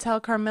this Hotel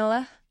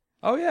Carmilla?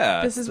 Oh,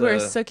 yeah. This is where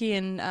Sookie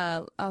and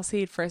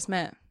Alcide first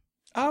met.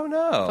 Oh,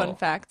 no. Fun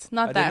fact.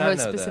 Not I that did not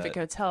know specific that.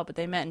 hotel, but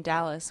they met in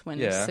Dallas when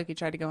Sookie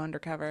tried to go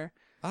undercover.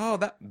 Oh,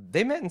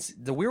 they met in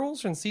the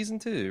werewolves are in season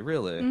 2,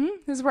 really? Mm-hmm.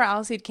 This is where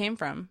Alcide came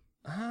from.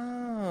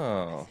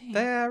 Oh,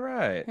 yeah,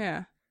 right.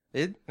 Yeah.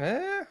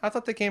 I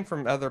thought they came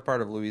from other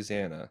part of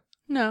Louisiana.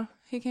 No,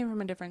 he came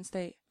from a different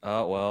state.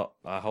 Oh, well,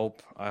 I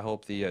hope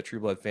the True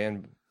Blood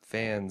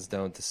fans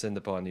don't descend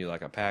upon you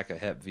like a pack of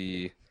Hep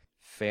V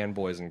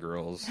fanboys and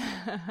girls.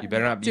 You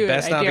better not. You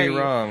best not be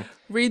wrong.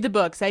 Read the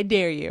books. I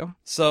dare you.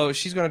 So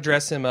she's going to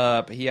dress him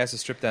up. He has to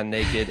strip down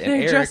naked. And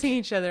They're Eric, dressing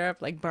each other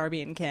up like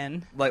Barbie and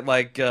Ken.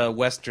 like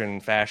Western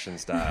fashion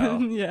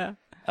style. Yeah.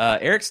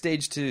 Eric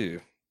stage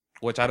 2,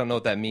 which I don't know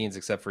what that means,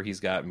 except for he's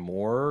got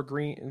more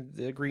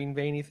green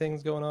veiny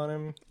things going on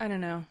him. I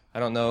don't know. I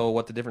don't know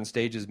what the different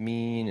stages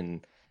mean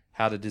and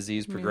how the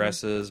disease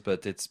progresses,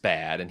 but it's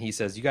bad. And he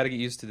says, you got to get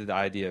used to the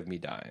idea of me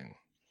dying.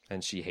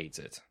 And she hates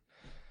it.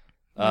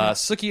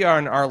 Sookie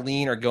and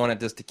Arlene are going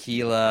at this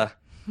tequila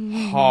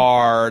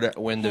hard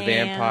when the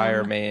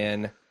vampire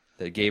man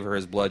that gave her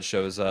his blood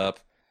shows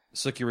up.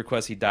 Sookie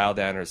requests he dial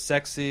down her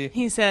sexy.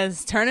 He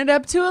says, turn it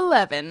up to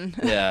 11.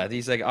 Yeah,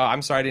 he's like, oh,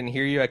 I'm sorry I didn't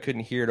hear you. I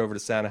couldn't hear it over the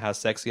sound of how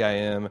sexy I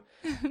am.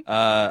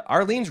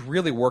 Arlene's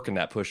really working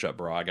that push-up,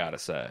 bro, I gotta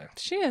say.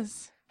 She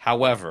is.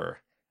 However,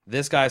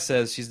 this guy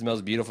says she's the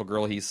most beautiful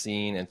girl he's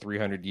seen in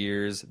 300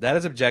 years. That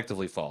is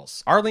objectively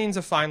false. Arlene's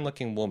a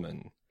fine-looking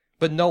woman.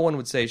 But no one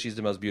would say she's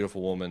the most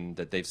beautiful woman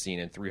that they've seen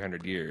in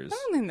 300 years. I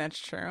don't think that's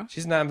true.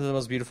 She's not the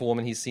most beautiful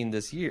woman he's seen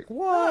this year.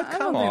 What?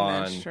 Come on. I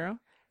don't think that's true.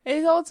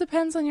 It all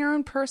depends on your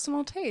own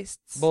personal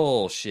tastes.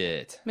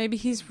 Bullshit. Maybe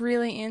he's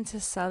really into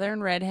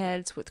southern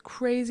redheads with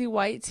crazy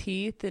white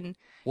teeth and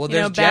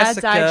there's bad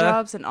Jessica. dye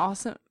jobs and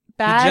awesome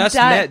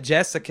met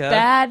Jessica.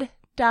 Bad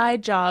dye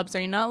jobs.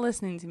 Are you not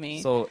listening to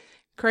me? So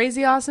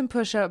crazy awesome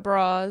push-up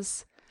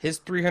bras. His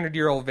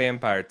 300-year-old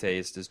vampire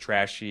taste is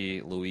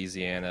trashy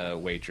Louisiana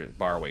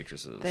bar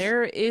waitresses.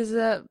 There is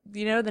the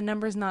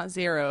number's not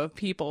zero of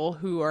people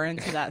who are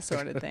into that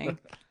sort of thing.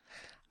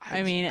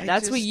 I mean,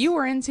 that's what you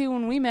were into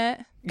when we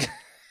met.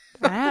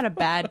 I had a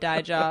bad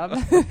dye job.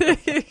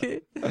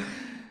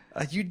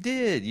 You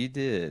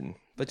did.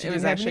 But you it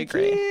was didn't have actually any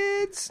great.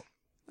 Kids.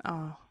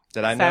 Oh.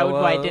 That I Is that know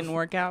why it of. didn't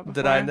work out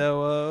before? That I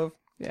know of.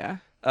 Yeah.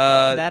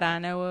 That I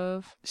know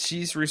of.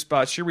 She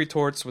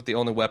retorts with the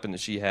only weapon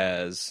that she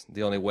has,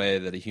 the only way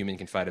that a human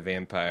can fight a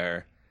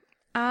vampire,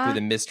 through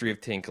the mystery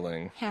of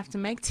tinkling. Have to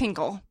make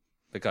tinkle.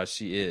 Because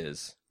she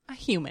is. A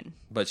human.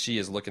 But she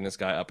is looking this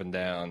guy up and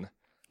down.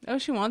 Oh,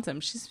 she wants him.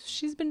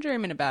 She's been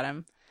dreaming about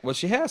him. Well,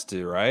 she has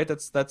to, right?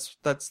 That's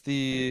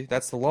the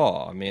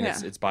law. I mean,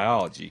 it's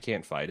biology. You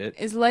can't fight it.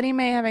 Is Letty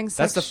Mae having sex?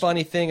 That's the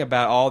funny thing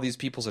about all these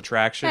people's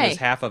attraction Hey. is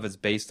half of it's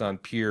based on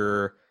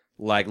pure,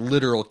 like,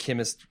 literal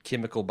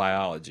chemical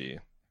biology.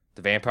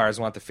 The vampires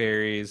want the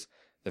fairies.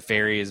 The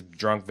fairy is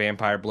drunk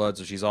vampire blood,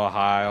 so she's all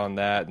high on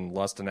that and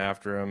lusting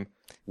after him.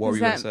 What were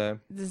you going to say?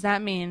 Does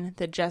that mean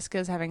that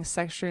Jessica's having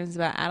sex dreams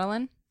about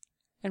Adeline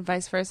and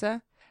vice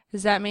versa?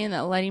 Does that mean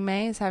that Letty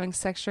Mae is having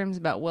sex dreams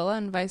about Willa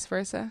and vice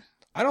versa?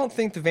 I don't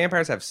think the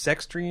vampires have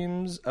sex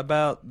dreams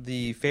about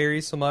the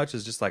fairies so much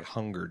as just like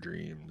hunger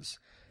dreams.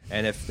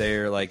 And if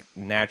they're like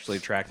naturally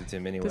attracted to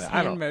him anyway, This I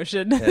hand don't.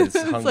 motion. It's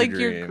It's hunger like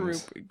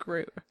dreams. your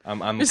group. I'm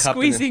You're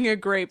cupping squeezing a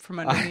grape from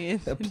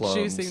underneath, and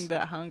Plums. juicing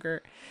the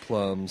hunger.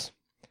 plums.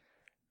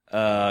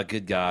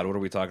 Good God, what are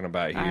we talking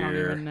about here? I don't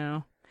even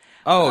know.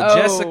 Oh,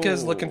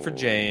 Jessica's looking for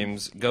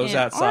James. Goes And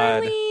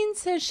outside. Arlene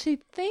says she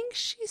thinks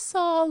she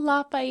saw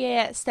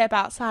Lafayette step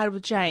outside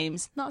with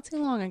James not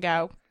too long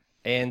ago.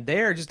 And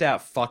they're just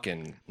out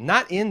fucking.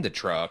 Not in the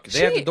truck.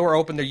 They have the door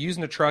open. They're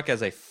using the truck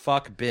as a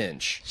fuck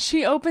bench.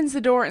 She opens the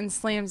door and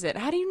slams it.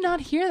 How do you not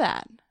hear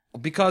that?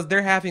 Because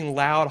they're having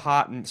loud,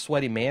 hot, and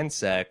sweaty man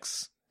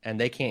sex, and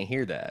they can't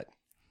hear that.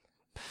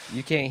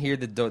 You can't hear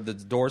the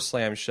door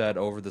slam shut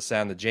over the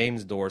sound of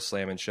James' door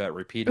slamming shut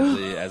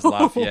repeatedly as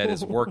Lafayette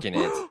is working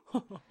it.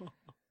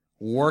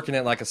 Working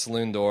it like a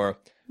saloon door.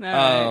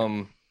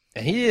 Right.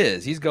 And he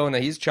is.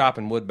 He's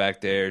chopping wood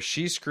back there.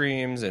 She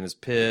screams and is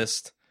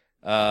pissed.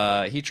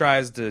 He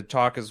tries to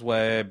talk his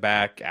way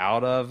back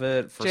out of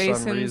it for some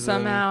Jason reason.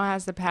 somehow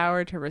has the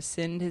power to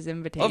rescind his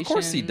invitation. Of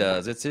course he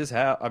does. It's his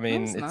house. I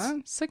mean, No, it's not.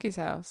 Sookie's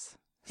house.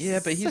 yeah,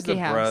 but he's Sookie the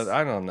house. brother.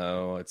 I don't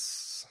know.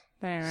 It's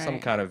Right. some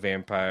kind of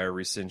vampire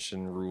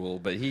rescension rule,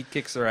 but he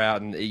kicks her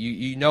out, and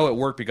you know it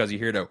worked because you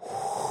hear the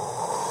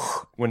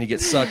when he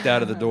gets sucked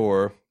out of the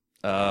door.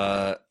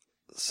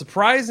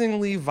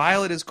 Surprisingly,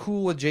 Violet is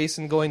cool with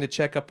Jason going to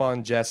check up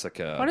on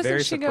Jessica. Why doesn't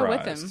Very she go with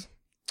surprised. him?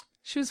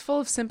 She was full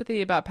of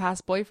sympathy about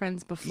past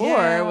boyfriends before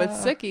Yeah. with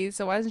Sookie,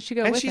 so why doesn't she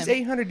go And with she's him?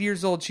 800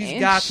 years old. She's And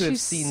got to have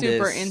she's seen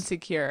super this.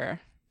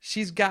 insecure.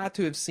 She's got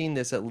to have seen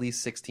this at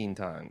least 16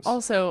 times.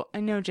 Also, I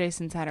know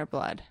Jason's had her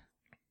blood.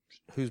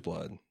 Whose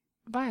blood?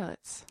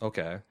 Violet's.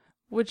 Okay.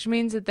 Which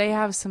means that they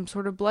have some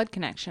sort of blood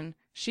connection.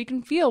 She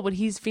can feel what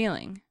he's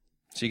feeling.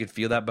 She could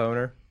feel that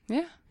boner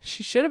Yeah,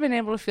 she should have been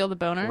able to feel the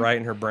boner. right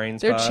in her brain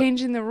They're spot.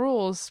 changing the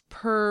rules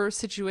per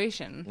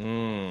situation.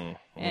 And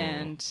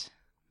And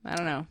I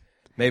don't know.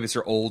 maybe it's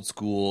her old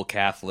school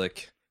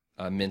Catholic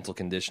mental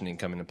conditioning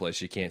coming into play.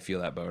 She can't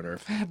feel that boner.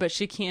 But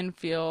she can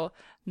feel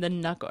the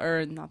knuckle,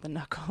 or not the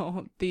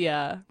knuckle,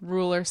 the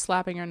ruler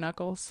slapping her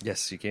knuckles.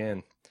 Yes, she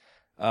can.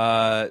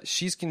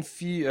 She's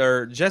confused.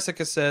 Or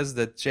Jessica says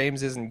that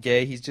James isn't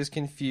gay. He's just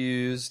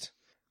confused,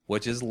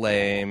 which is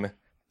lame.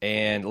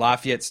 And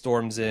Lafayette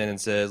storms in and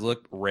says,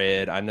 "Look,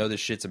 Red, I know this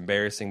shit's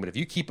embarrassing, but if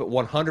you keep it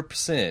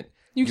 100%,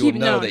 you'll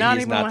know that not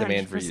he's even not the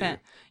man for you." 100%.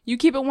 You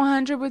keep it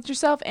 100 with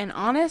yourself and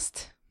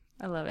honest.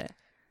 I love it.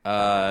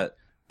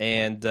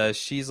 And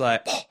she's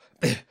like,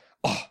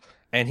 oh.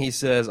 And he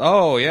says,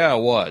 "Oh, yeah,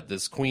 what?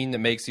 This queen that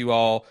makes you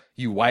all,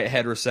 you white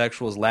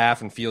heterosexuals, laugh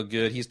and feel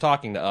good." He's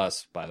talking to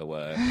us, by the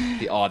way,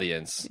 the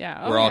audience.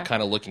 Yeah, We're oh, all yeah.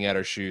 kind of looking at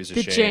our shoes,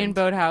 The ashamed. Jane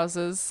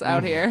Boathouses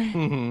out here.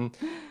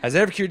 Has it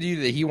ever occurred to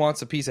you that he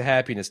wants a piece of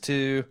happiness,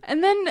 too?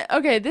 And then,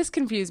 okay, this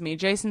confused me.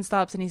 Jason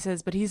stops and he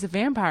says, "But he's a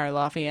vampire,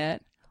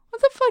 Lafayette." What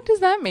the fuck does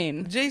that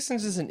mean?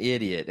 Jason's just an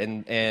idiot,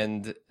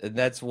 and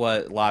that's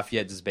what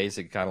Lafayette just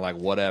basically kind of like,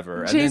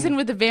 whatever. And Jason then-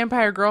 with a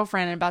vampire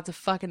girlfriend and about to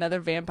fuck another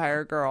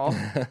vampire girl.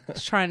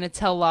 Just trying to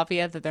tell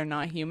Lafayette that they're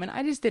not human.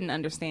 I just didn't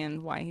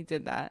understand why he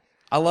did that.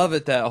 I love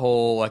it, that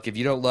whole, like, if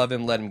you don't love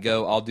him, let him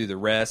go, I'll do the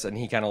rest. And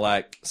he kind of,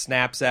 like,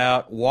 snaps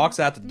out, walks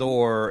out the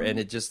door, and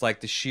it just,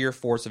 like, the sheer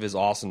force of his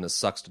awesomeness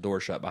sucks the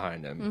door shut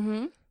behind him.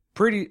 Mm-hmm.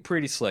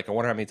 Pretty slick. I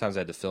wonder how many times I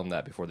had to film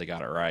that before they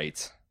got it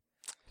right.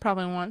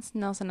 Probably once.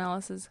 Nelson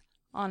Ellis is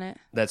on it.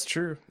 That's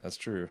true.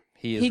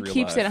 He is He real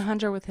keeps life. it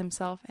 100 with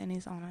himself, and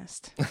he's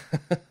honest.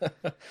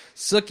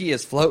 Sookie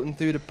is floating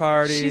through the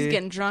party. She's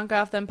getting drunk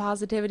off them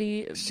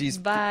positivity She's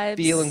vibes.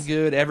 feeling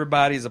good.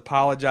 Everybody's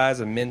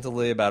apologizing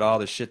mentally about all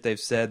the shit they've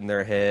said in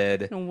their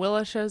head. And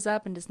Willa shows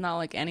up and does not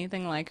look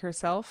anything like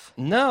herself.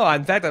 No,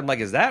 in fact, I'm like,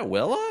 is that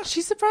Willa?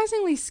 She's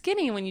surprisingly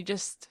skinny when you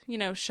just,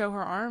 show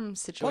her arm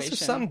situation. Plus,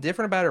 there's something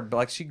different about her.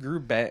 Like, she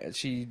grew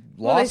she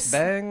Well, they lost s-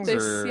 bangs, they,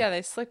 or yeah,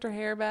 they slicked her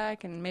hair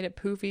back and made it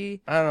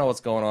poofy. I don't know what's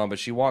going on, but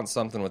she wants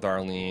something with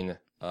Arlene.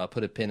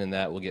 Put a pin in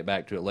that. We'll get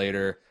back to it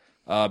later.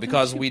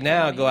 Because we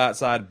now go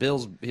outside.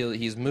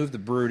 He's moved the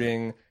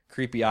brooding,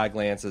 creepy eye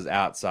glances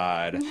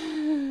outside.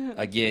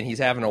 Again, he's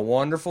having a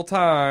wonderful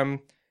time,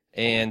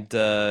 and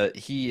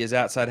he is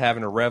outside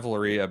having a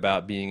revelry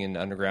about being in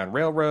the Underground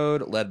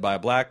Railroad, led by a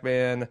black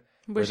man.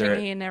 Wishing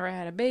he had never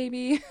had a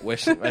baby.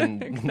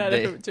 And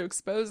To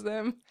expose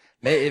them.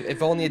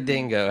 if only a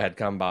dingo had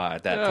come by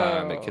at that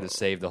time, it Oh. could have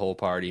saved the whole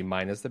party,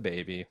 minus the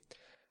baby,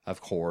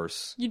 of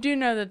course. You do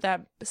know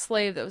that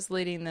slave that was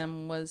leading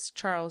them was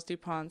Charles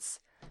DuPont's.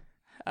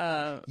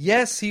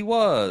 Yes, he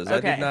was. I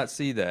Okay. did not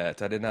see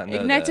that. I did not know It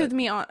connected that. with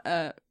me on,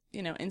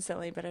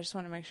 instantly, but I just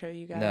want to make sure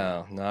you got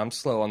it. No, I'm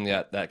slow on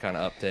that kind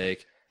of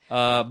uptake.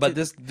 But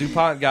this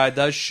DuPont guy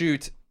does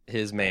shoot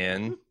his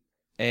man,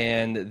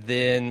 and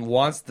then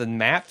wants the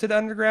map to the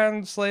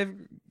Underground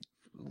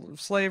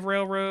Slave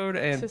Railroad,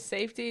 To and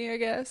safety, I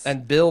guess.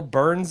 Bill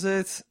burns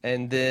it,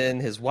 and then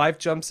his wife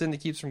jumps in to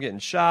keep from getting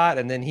shot,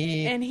 and then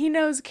he. And he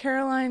knows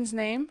Caroline's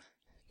name.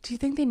 Do you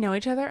think they know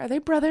each other? Are they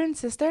brother and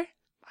sister?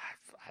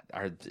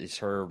 Is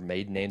her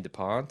maiden name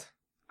DuPont?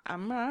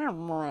 I'm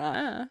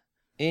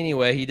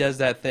Anyway, he does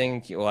that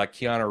thing like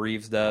Keanu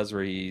Reeves does,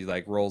 where he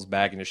like rolls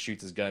back and just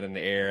shoots his gun in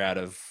the air out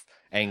of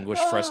anguish,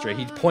 frustration.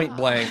 He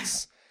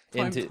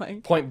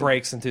point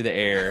breaks into the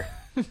air,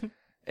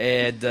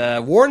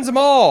 and warns them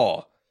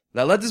all.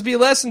 Now let this be a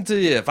lesson to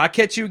you. If I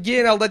catch you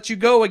again, I'll let you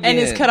go again. And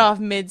is cut off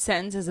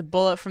mid-sentence as a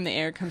bullet from the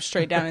air comes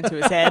straight down into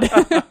his head.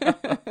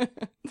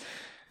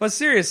 But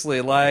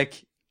seriously,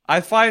 like, I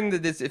find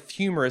that it's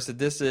humorous that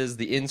this is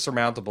the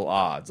insurmountable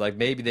odds. Like,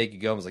 maybe they could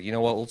go and was like, you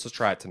know what, let's just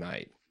try it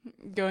tonight.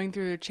 Going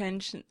through a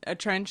trench in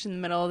the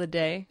middle of the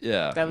day.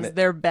 Yeah. That was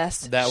their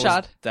best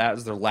shot. That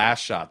was their last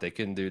shot. They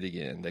couldn't do it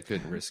again. They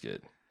couldn't risk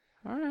it.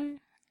 All right.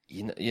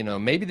 You know,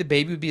 maybe the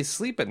baby would be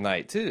asleep at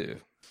night, too.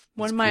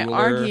 One might cooler.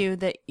 argue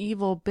that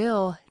Evil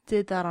Bill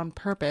did that on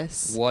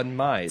purpose One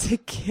might. to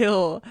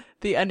kill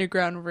the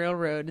Underground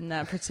Railroad in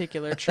that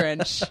particular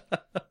trench.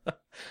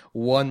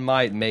 One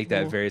might make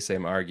that very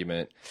same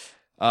argument.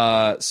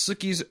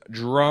 Sookie's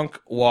drunk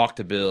walk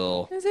to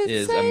Bill Is it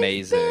is safe,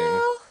 amazing.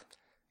 Bill?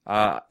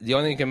 The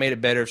only thing that can make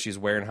it better if she's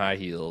wearing high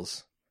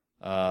heels.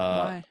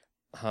 Why?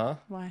 Huh?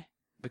 Why?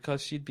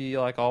 Because she'd be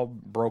like all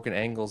broken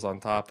ankles on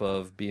top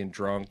of being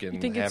drunk and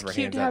You think have it's her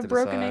cute hands to out have to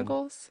broken the side.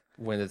 ankles?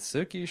 When it's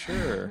Sookie,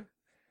 sure.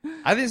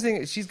 I just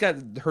think she's got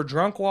her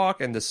drunk walk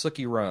and the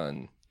Sookie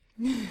run.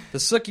 The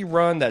Sookie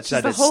run, that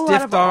Just a stiff whole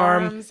lot of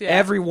arm. arms, yeah.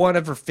 Every one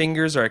of her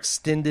fingers are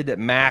extended at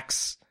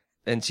max,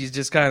 and she's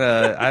just kind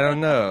of, I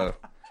don't know.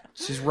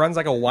 She runs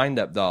like a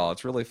wind-up doll.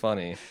 It's really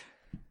funny.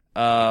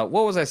 What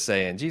was I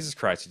saying? Jesus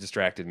Christ, you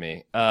distracted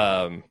me.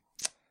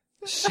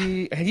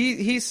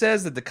 He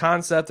says that the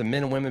concept of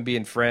men and women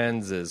being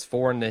friends is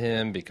foreign to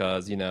him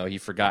because, you know, he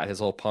forgot his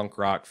whole punk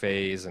rock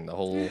phase and the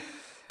whole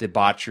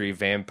debauchery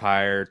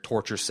vampire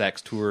torture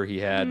sex tour he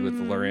had with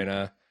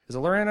Lorena. Is it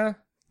Lorena?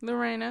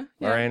 Lorena.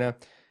 Yeah. Lorena.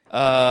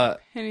 And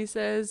he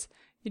says,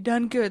 "You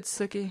done good,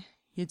 Sookie.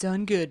 You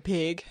done good,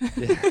 pig."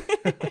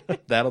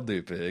 That'll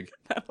do, pig.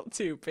 That'll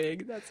do,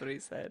 pig. That's what he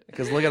said.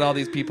 Because look at all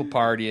these people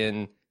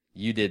partying.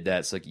 You did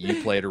that, so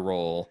you played a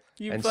role.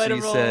 You and played she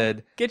a role.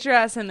 said, "Get your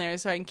ass in there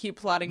so I can keep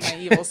plotting my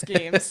evil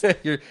schemes."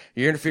 you're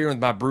interfering with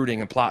my brooding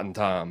and plotting,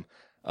 Tom.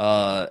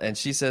 And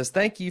she says,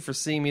 "Thank you for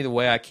seeing me the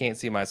way I can't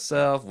see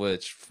myself,"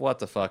 which, what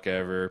the fuck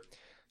ever.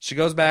 She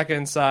goes back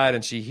inside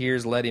and she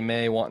hears Letty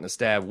Mae wanting to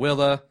stab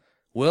Willa.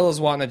 Willa's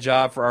wanting a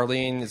job for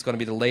Arlene. It's going to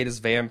be the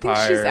latest I vampire.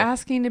 think she's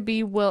asking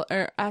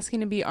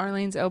to be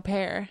Arlene's au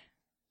pair.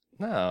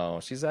 No,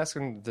 she's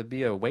asking to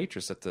be a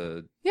waitress at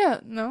the... Yeah,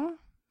 no,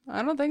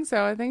 I don't think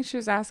so. I think she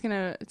was asking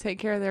to take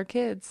care of their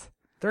kids.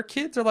 Their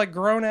kids are like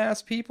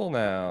grown-ass people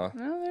now.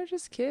 No, they're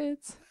just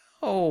kids.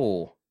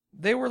 Oh,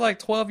 they were like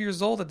 12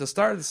 years old at the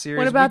start of the series.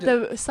 What about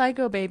the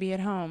psycho baby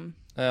at home?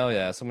 Oh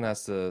yeah, someone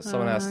has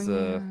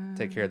to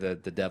take care of the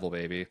devil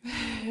baby.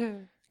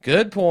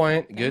 Good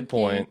point. Good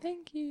point.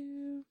 Thank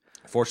you.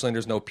 Fortunately,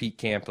 there's no Pete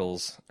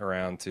Campbells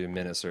around to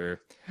menace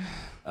her.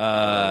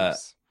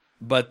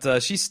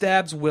 But she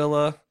stabs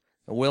Willa.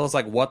 And Willa's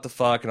like, "What the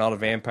fuck?" And all the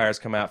vampires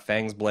come out,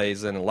 fangs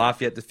blazing. And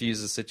Lafayette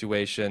diffuses the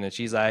situation. And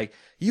she's like,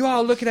 "You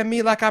all looking at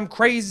me like I'm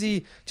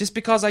crazy just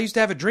because I used to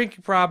have a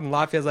drinking problem."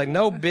 Lafayette's like,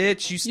 "No,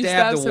 bitch, you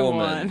stabbed a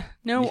woman." Someone.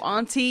 No,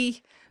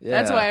 auntie.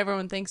 That's Yeah. why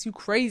everyone thinks you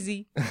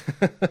crazy.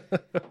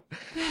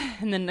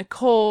 And then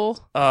Nicole.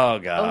 Oh,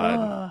 God.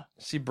 Ugh.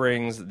 She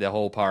brings the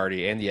whole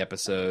party and the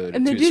episode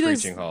And to they a do this.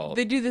 screeching halt.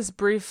 They do this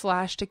brief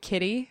flash to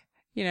Kitty,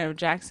 you know,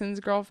 Jackson's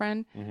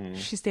girlfriend. Mm-hmm.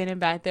 She's standing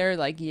back there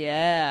like,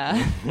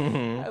 yeah,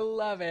 I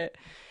love it.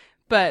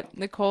 But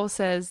Nicole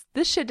says,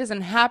 "This shit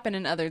doesn't happen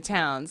in other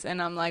towns." And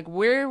I'm like,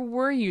 where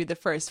were you the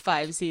first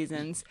 5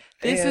 seasons?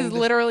 This is And-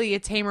 literally a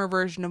tamer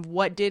version of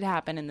what did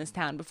happen in this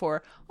town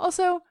before.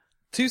 Also,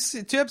 Two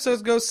episodes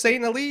ago,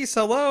 St. Elise,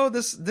 hello,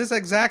 this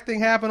exact thing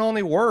happened,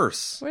 only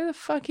worse. where the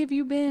fuck have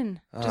you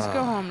been? Just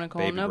go home,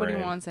 Nicole. baby Nobody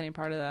brain. wants any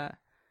part of that.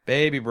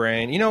 Baby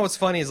brain. You know what's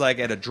funny is like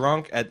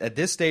at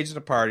this stage of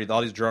the party, with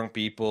all these drunk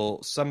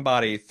people,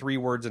 somebody 3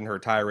 words in her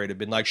tirade had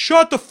been like,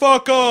 "Shut the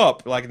fuck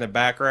up!" Like in the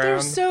background.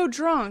 They're so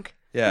drunk.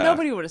 Yeah.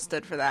 Nobody would have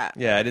stood for that.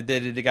 Yeah, it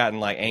had gotten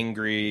like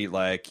angry,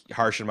 like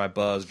harshing my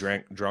buzz,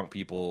 drunk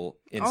people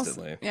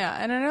instantly. Also, yeah,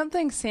 and I don't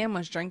think Sam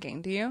was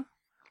drinking, do you?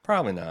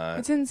 Probably not.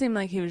 It didn't seem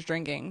like he was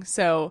drinking.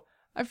 So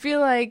I feel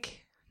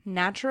like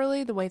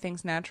naturally, the way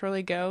things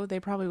naturally go, they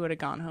probably would have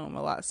gone home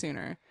a lot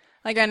sooner.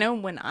 Like, I know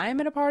when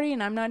I'm at a party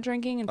and I'm not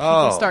drinking and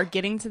people start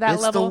getting to that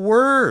it's level. the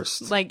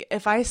worst. Like,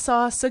 if I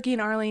saw Sookie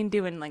and Arlene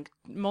doing, like,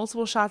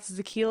 multiple shots of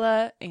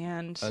tequila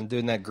and I'm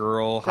doing that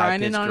girl,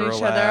 grinding high-pitched on girl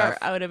each laugh. other,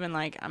 I would have been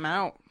like, I'm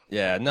out.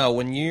 Yeah, no,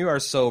 when you are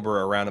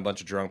sober around a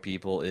bunch of drunk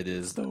people, it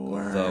is The the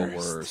worst.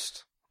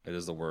 worst. It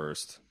is the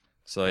worst.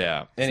 So,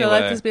 yeah. Anyway, So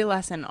let this be a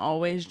lesson.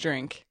 Always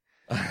drink.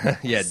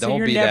 yeah, So don't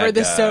you're be never that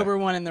the guy. sober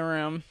one in the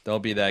room.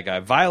 Don't be that guy.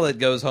 Violet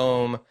goes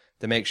home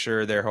to make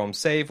sure they're home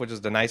safe, which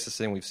is the nicest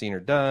thing we've seen her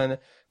done,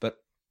 but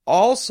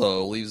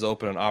also leaves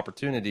open an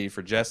opportunity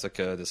for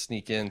Jessica to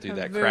sneak in through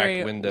that Very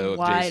cracked window of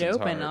wide Jason's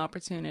open heart.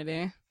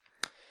 opportunity.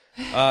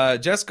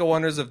 Jessica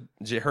wonders if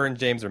her and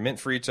James are meant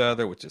for each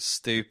other, which is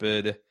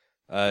stupid.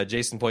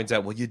 Jason points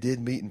out, "Well, you did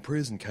meet in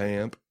prison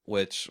camp,"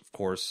 which, of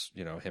course,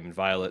 you know, him and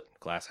Violet,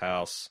 glass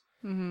house.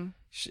 Mm-hmm.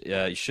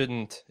 You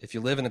shouldn't, if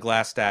you live in a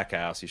glass stack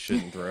house, you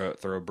shouldn't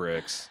throw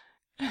bricks.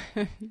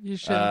 You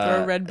shouldn't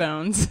throw red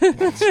bones.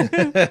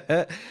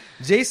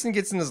 Jason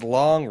gets in this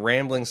long,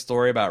 rambling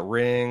story about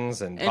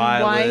rings and And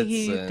violets. why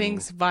he and,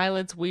 thinks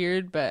Violet's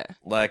weird, but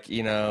like,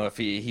 you know, if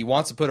he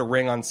wants to put a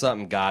ring on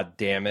something, god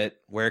damn it,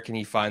 where can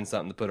he find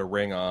something to put a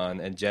ring on?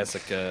 And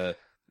Jessica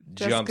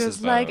jumps his Jessica's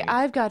bone. like,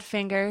 I've got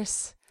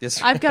fingers.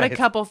 That's I've got a right.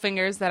 couple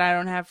fingers that I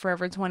don't have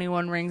Forever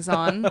 21 rings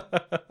on.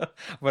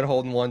 I've been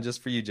holding one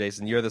just for you,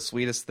 Jason. You're the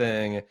sweetest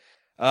thing.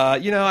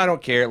 You know, I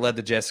don't care. It led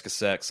to Jessica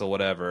sex, so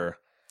whatever.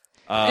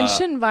 And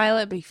shouldn't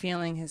Violet be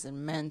feeling his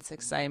immense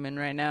excitement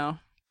right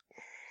now?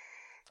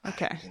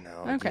 Okay. You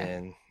know,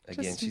 Okay.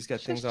 again, she's got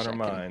just things on her checking.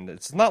 mind.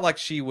 It's not like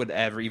she would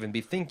ever even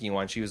be thinking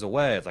when she was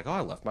away. It's like, oh, I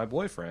left my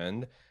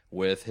boyfriend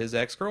with his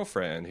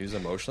ex-girlfriend who's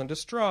emotionally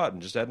distraught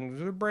and just had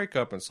a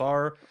breakup and saw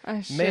her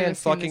I should man have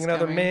seen fucking this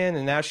another coming. man,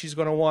 and now she's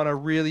going to want to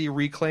really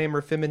reclaim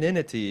her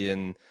femininity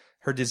and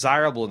her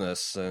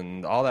desirableness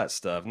and all that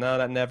stuff. No,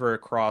 that never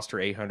crossed her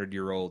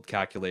 800-year-old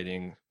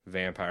calculating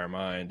vampire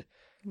mind.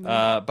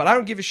 But I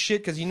don't give a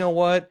shit because you know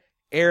what?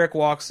 Eric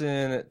walks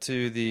in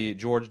to the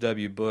George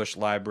W. Bush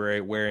Library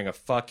wearing a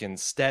fucking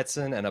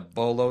Stetson and a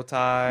bolo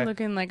tie.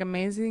 Looking like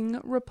amazing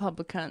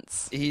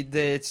Republicans.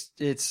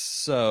 It's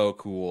so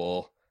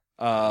cool.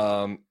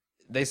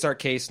 They start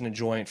casing a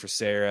joint for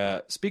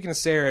Sarah. Speaking of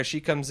Sarah, she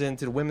comes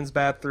into the women's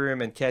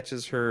bathroom and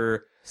catches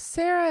her.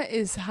 Sarah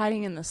is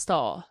hiding in the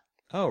stall.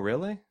 Oh,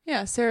 really?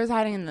 Yeah, Sarah's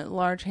hiding in the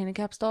large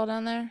handicap stall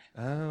down there.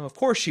 Oh, of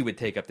course she would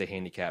take up the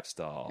handicap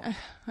stall.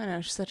 I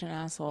know, she's such an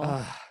asshole.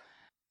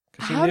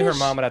 Because she How knew her does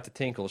mom would have to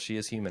tinkle. She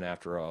is human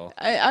after all.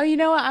 You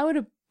know what? I would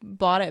have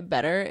bought it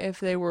better if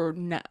they were,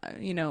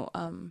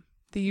 the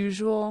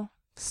usual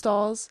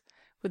stalls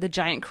with a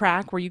giant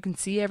crack where you can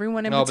see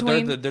everyone in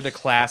between. But they're the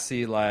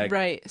classy, like...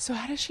 Right. So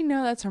how does she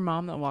know that's her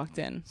mom that walked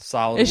in?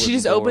 Solid Is she wooden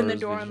just opened the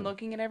doors, door and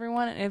looking at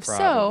everyone? And if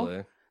Probably.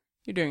 so,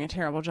 you're doing a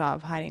terrible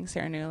job hiding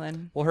Sarah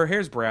Newland. Well, her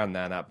hair's brown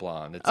now, not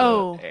blonde. It's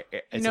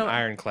an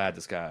ironclad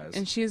disguise.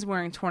 And she is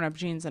wearing torn up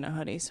jeans and a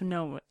hoodie, so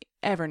no one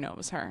ever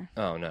knows her.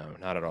 Oh, no,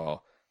 not at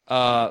all.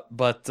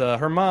 But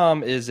her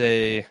mom is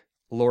a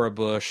Laura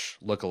Bush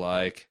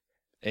lookalike,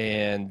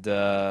 and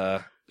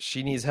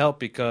she needs help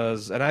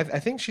because, and I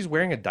think she's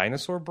wearing a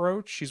dinosaur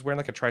brooch. She's wearing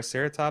like a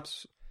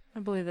Triceratops I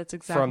believe that's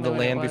exactly from the what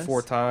Land it was.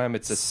 Before Time.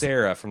 It's a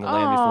Sarah from the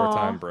Land Before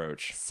Time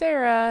brooch.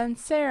 Sarah, and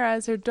Sarah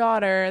is her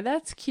daughter.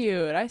 That's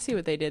cute. I see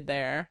what they did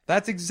there.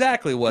 That's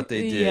exactly what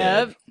they did.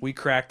 Yep. We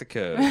cracked the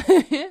code.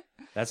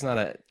 That's not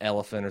an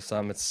elephant or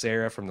something. It's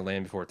Sarah from the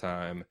Land Before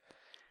Time.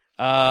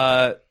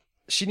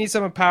 She needs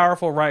someone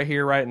powerful right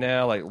here, right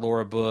now, like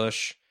Laura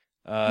Bush.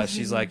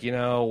 She's like, you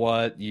know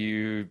what?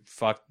 You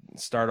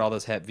start all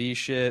this Hep V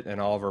shit,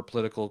 and all of her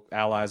political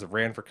allies have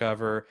ran for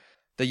cover.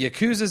 The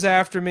Yakuza's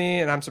after me,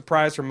 and I'm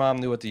surprised her mom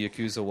knew what the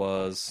Yakuza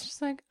was.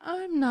 She's like,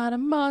 I'm not a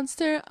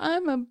monster.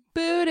 I'm a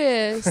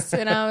Buddhist.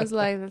 And I was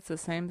like, that's the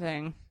same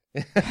thing.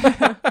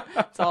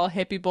 It's all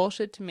hippie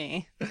bullshit to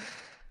me.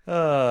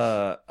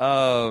 There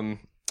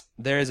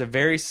is a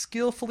very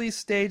skillfully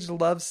staged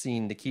love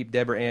scene to keep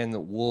Deborah Ann's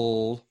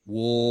wolves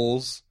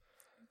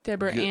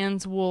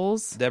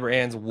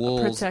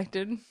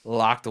Protected.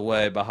 locked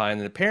away behind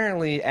an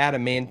apparently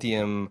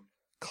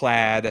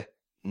adamantium-clad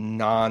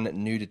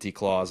non-nudity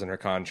clause in her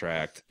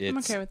contract. I'm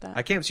okay with that.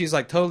 I can't. She's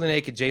like totally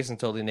naked. Jason's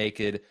totally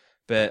naked,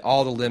 but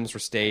all the limbs were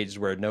staged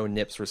where no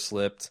nips were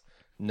slipped,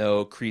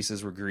 no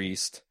creases were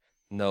greased,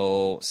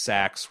 no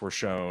sacks were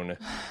shown.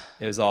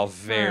 It was all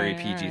very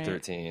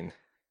PG-13.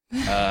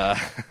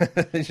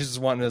 Just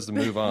wanting us to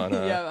move on.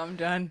 Yeah, I'm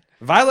done.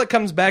 Violet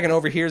comes back and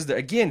overhears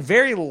again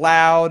very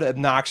loud,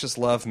 obnoxious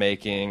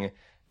lovemaking,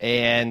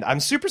 and I'm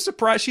super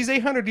surprised. She's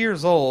 800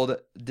 years old.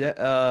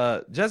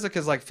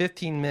 Jessica's like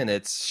 15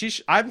 minutes.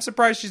 I'm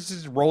surprised she's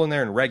just rolling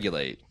there and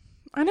regulate.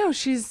 I know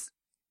she's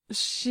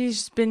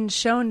been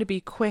shown to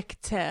be quick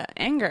to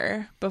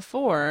anger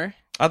before.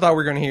 I thought we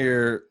were gonna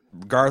hear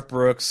Garth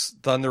Brooks,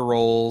 Thunder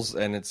Rolls,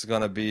 and it's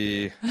gonna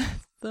be.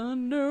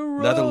 Thunder rolls.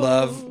 Another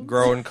love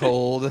growing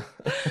cold.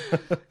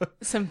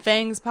 Some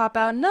fangs pop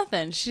out.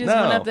 Nothing. She just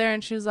went up there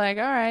and she was like,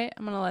 all right,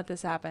 I'm going to let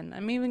this happen.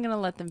 I'm even going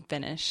to let them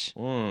finish.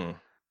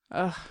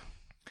 Ugh.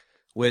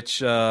 Which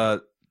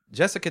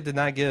Jessica did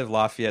not give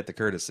Lafayette the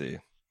courtesy.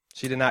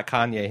 She did not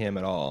Kanye him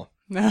at all.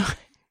 No.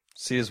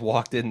 She just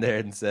walked in there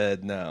and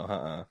said,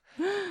 no,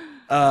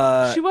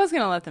 She was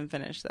going to let them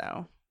finish,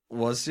 though.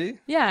 Was she?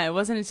 Yeah, it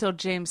wasn't until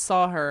James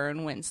saw her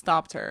and went and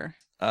stopped her.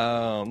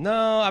 Oh,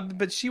 no,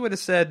 but she would have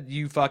said,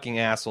 you fucking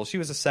asshole. She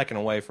was a second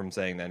away from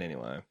saying that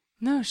anyway.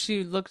 No,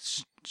 she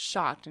looked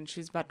shocked, and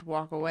she's about to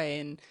walk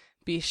away and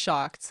be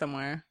shocked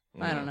somewhere.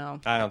 I don't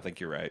know. I don't think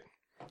you're right.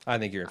 I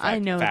think you're, in fact, I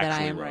know that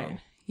I am wrong. right.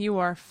 You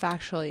are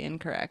factually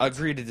incorrect.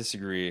 Agree to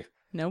disagree.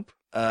 Nope.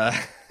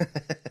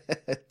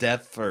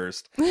 Death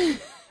first.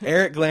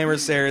 Eric Glamour,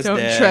 Sarah's Don't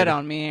dad. tread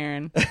on me,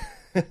 Aaron.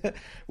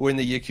 When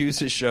the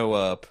Yakuza show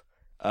up.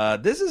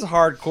 This is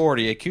hardcore.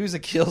 The Yakuza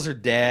kills her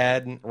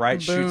dad,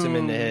 right? Shoots him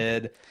in the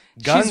head.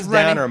 Guns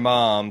down her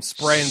mom,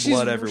 spraying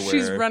blood everywhere.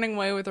 She's running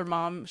away with her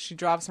mom. She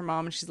drops her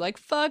mom and she's like,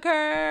 fuck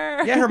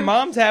her. Yeah, her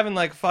mom's having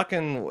like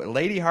fucking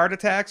lady heart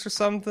attacks or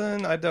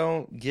something. I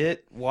don't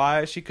get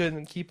why she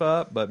couldn't keep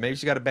up, but maybe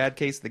she got a bad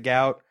case of the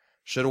gout.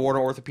 Should have worn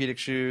orthopedic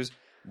shoes.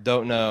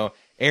 Don't know.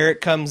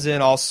 Eric comes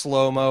in all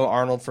slow-mo,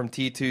 Arnold from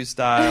T2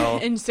 style.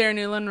 And Sarah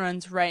Newland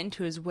runs right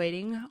into his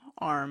waiting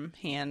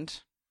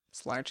hand.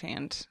 It's large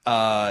hand.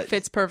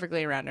 Fits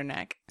perfectly around her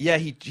neck. Yeah,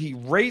 he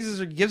raises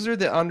her, gives her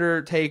the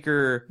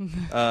Undertaker,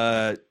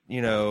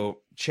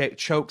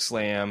 choke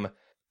slam.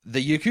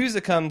 The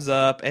Yakuza comes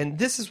up, and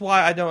this is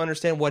why I don't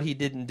understand what he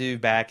didn't do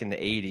back in the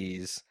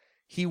 80s.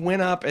 He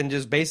went up and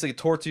just basically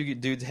tore two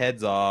dudes'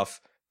 heads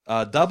off,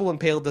 double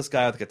impaled this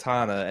guy with a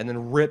katana, and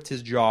then ripped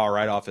his jaw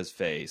right off his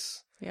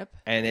face. Yep.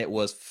 And it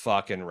was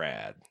fucking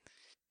rad.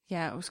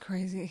 Yeah, it was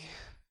crazy.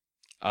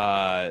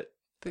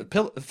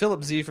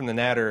 Philip Z from the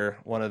Natter,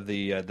 one of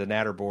the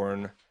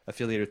Natterborn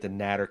affiliated with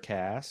the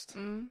Nattercast,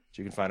 which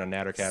you can find on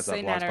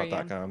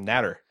nattercast.blogspot.com.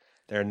 Natter.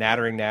 They're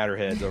nattering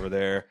natterheads over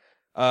there.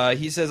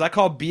 He says, I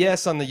call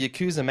BS on the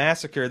Yakuza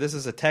Massacre. This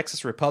is a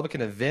Texas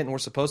Republican event, and we're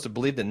supposed to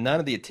believe that none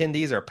of the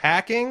attendees are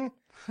packing?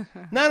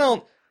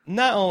 Not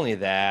only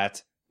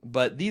that,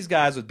 but these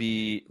guys would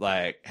be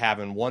like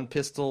having one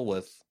pistol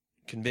with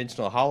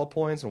conventional hollow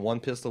points and one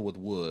pistol with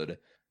wood.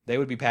 They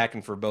would be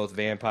packing for both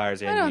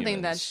vampires and I don't humans.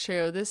 think that's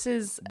true. This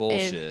is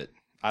bullshit.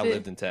 I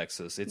lived in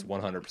Texas. It's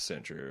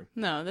 100% true.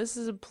 No, this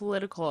is a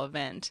political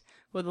event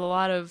with a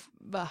lot of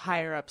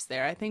higher-ups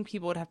there. I think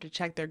people would have to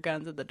check their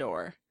guns at the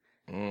door.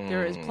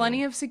 There is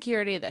plenty of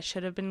security that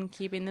should have been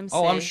keeping them safe.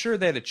 Oh, I'm sure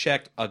they'd have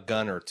checked a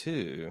gun or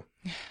two.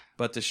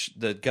 But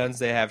the guns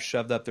they have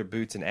shoved up their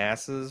boots and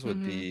asses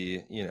would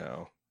be,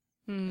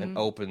 an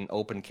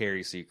open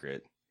carry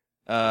secret.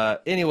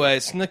 Anyway,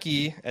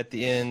 Snooki at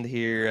the end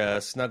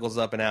here snuggles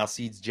up in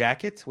Alcide's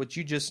jacket, which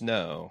you just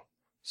know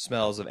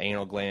smells of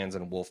anal glands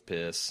and wolf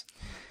piss.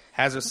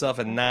 Has herself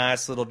a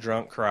nice little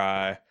drunk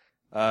cry.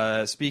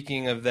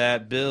 Speaking of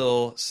that,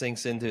 Bill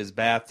sinks into his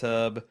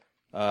bathtub.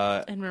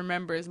 And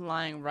remembers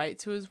lying right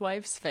to his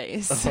wife's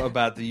face.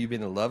 About you've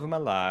been the love of my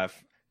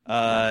life.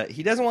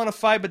 He doesn't want to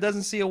fight, but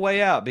doesn't see a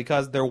way out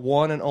because their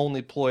one and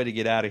only ploy to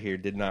get out of here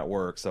did not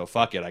work. So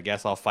fuck it. I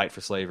guess I'll fight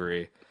for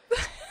slavery.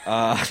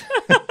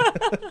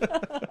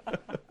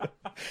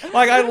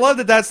 Like, I love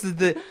that that's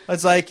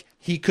it's like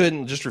he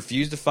couldn't just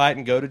refuse to fight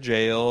and go to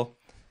jail.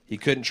 He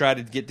couldn't try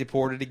to get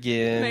deported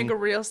again. Make a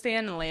real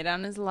stand and lay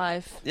down his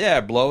life.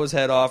 Yeah, blow his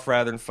head off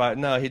rather than fight.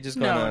 No, he just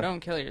gonna... No,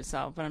 don't kill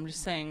yourself. But I'm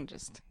just saying,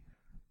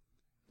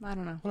 I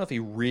don't know. I don't know if he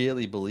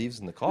really believes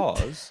in the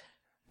cause.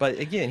 But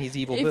again, he's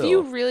evil Bill. If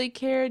you really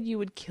cared, you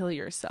would kill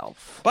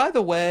yourself. By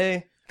the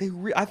way,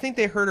 I think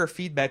they heard our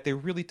feedback. They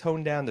really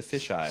toned down the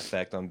fisheye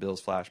effect on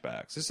Bill's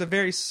flashbacks. It's a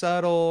very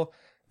subtle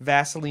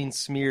Vaseline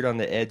smeared on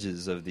the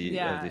edges of the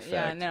effect.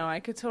 Yeah, no, I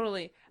could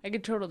totally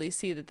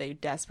see that they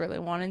desperately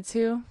wanted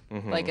to.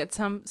 Like at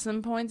some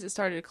points, it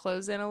started to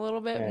close in a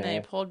little bit, and they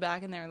pulled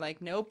back, and they were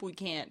like, "Nope, we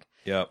can't."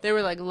 Yep. They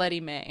were like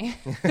Letty May.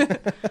 They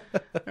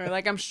were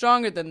like, "I'm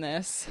stronger than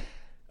this."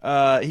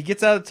 He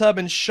gets out of the tub,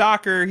 and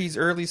shocker, he's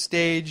early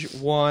stage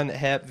 1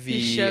 Hep V.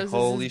 He shows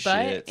Holy his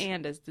shit! butt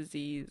and his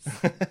disease.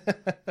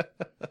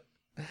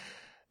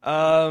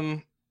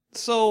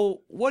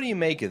 So what do you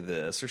make of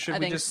this, or should I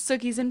we think just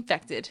Sookie's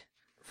infected.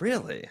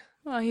 really?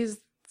 Well,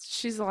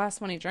 she's the last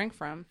one he drank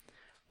from,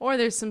 or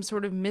there's some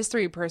sort of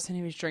mystery person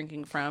he was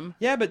drinking from.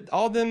 Yeah, but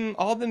all them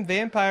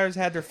vampires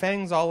had their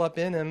fangs all up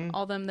in him.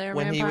 All them there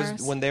when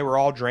vampires. when they were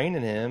all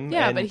draining him.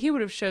 Yeah, and but he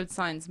would have showed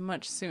signs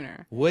much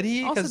sooner. would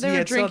he? Also, 'Cause they he were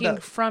had still drinking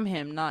that- from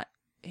him, not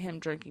him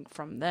drinking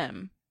from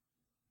them.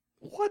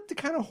 What the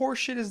kind of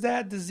horseshit is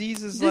that?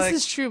 Diseases This like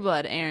is True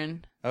Blood,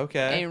 Aaron.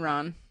 okay.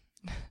 Aaron.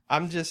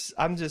 I'm just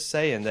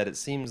saying that it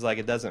seems like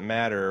it doesn't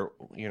matter,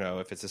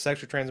 if it's a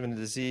sexually transmitted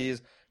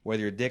disease,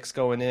 whether your dick's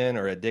going in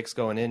or a dick's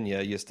going in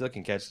you still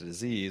can catch the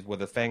disease.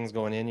 Whether fangs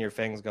going in you or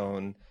fangs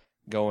going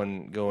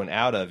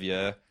out of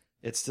you,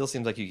 it still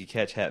seems like you could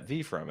catch Hep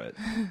V from it.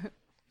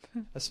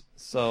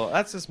 So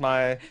that's just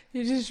my...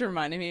 You just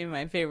reminded me of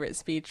my favorite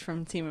speech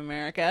from Team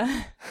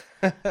America.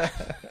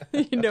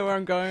 You know where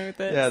I'm going with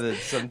this? Yeah,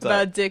 sometimes...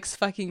 About dicks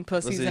fucking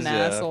pussies and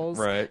assholes.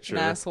 Right, sure.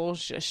 And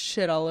assholes just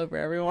shit all over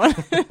everyone.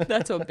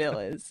 That's what Bill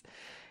is.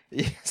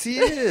 Yes, he He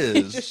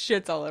is. just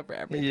shits all over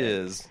everything. He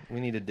is. We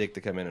need a dick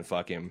to come in and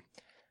fuck him.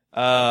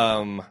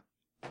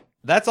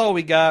 That's all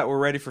we got. We're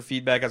ready for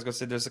feedback. I was going to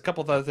say there's a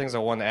couple of other things I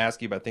wanted to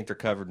ask you, but I think they're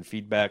covered in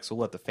feedback, so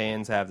we'll let the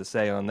fans have the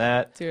say on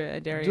that. Do it, I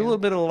dare Do a you. little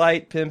bit of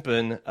light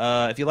pimping.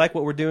 If you like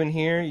what we're doing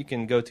here, you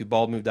can go to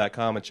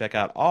baldmove.com and check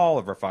out all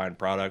of our fine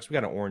products. We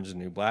got an Orange is the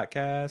New Black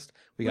cast.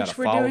 We got Which a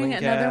we're following doing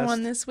another cast.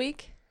 one this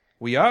week.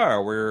 We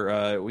are.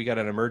 We got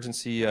an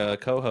emergency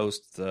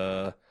co-host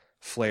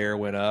flare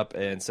went up,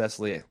 and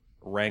Cecily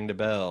rang the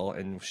bell,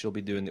 and she'll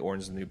be doing the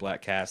Orange is the New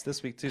Black cast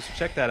this week too. So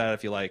check that out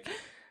if you like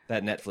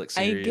that Netflix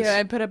series.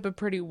 I put up a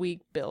pretty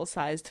weak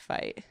Bill-sized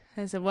fight.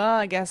 I said, well,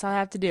 I guess I'll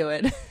have to do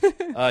it.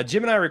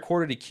 Jim and I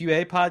recorded a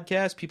QA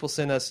podcast. People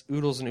sent us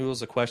oodles and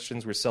oodles of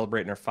questions. We're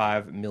celebrating our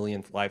 5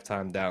 millionth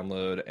lifetime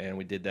download, and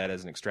we did that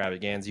as an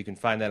extravaganza. You can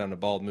find that on the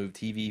Bald Move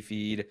TV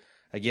feed.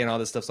 Again, all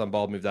this stuff's on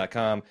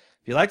baldmove.com.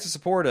 If you'd like to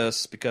support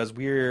us, because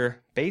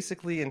we're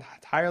basically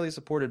entirely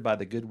supported by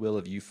the goodwill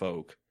of you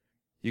folk,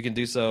 you can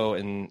do so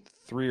in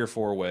 3 or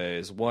 4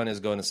 ways. One is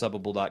going to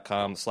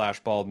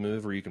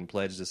subbable.com/baldmove, where you can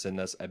pledge to send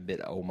us a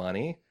bit of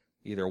money,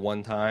 either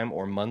one time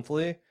or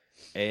monthly.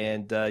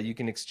 And you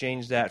can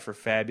exchange that for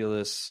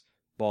fabulous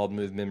Bald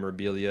Move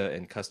memorabilia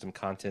and custom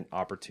content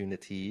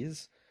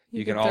opportunities.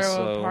 You can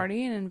throw a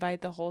party and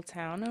invite the whole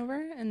town over,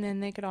 and then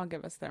they could all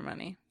give us their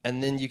money.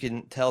 And then you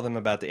can tell them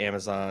about the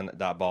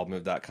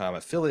Amazon.baldmove.com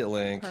affiliate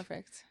link.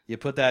 Perfect. You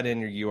put that in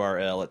your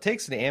URL. It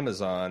takes an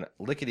Amazon,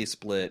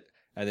 lickety-split,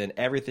 and then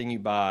everything you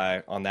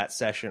buy on that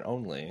session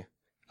only,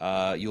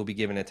 you'll be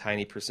given a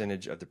tiny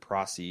percentage of the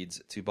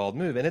proceeds to Bald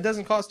Move. And it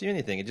doesn't cost you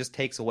anything. It just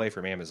takes away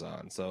from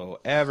Amazon. So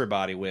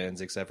everybody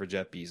wins except for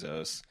Jeff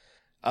Bezos.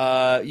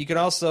 You can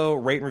also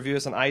rate and review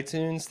us on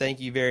iTunes. Thank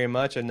you very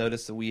much. I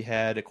noticed that we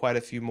had quite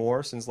a few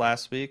more since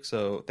last week,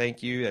 so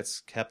thank you.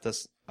 That's kept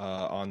us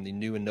on the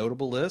new and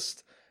notable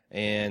list,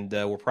 and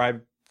we're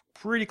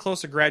pretty close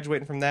to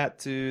graduating from that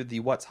to the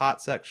What's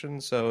Hot section.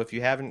 So if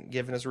you haven't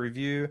given us a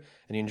review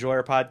and you enjoy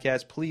our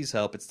podcast, please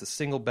help. It's the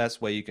single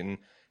best way you can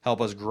help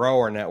us grow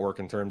our network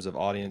in terms of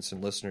audience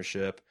and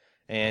listenership.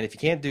 And if you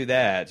can't do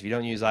that, if you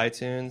don't use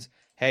iTunes,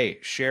 hey,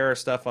 share our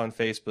stuff on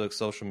Facebook,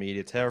 social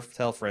media,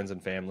 tell friends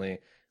and family.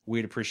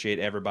 We'd appreciate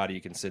everybody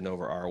you can send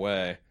over our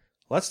way.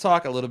 Let's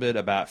talk a little bit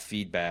about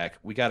feedback.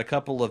 We got a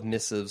couple of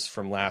missives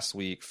from last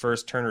week.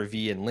 First, Turner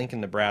V in Lincoln,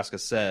 Nebraska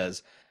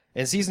says,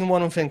 in Season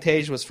 1 when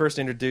Fantasia was first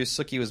introduced,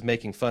 Sookie was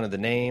making fun of the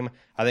name.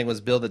 I think it was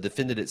Bill that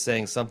defended it,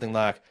 saying something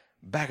like,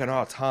 back in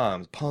our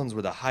times, puns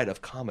were the height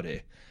of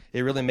comedy.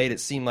 It really made it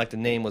seem like the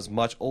name was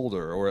much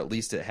older, or at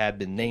least it had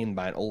been named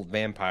by an old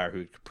vampire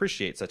who'd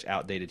appreciate such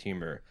outdated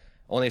humor.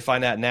 Only to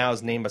find out now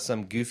it's named by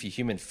some goofy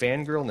human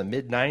fangirl in the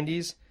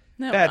mid-90s.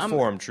 No, Bad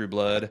form, True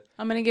Blood.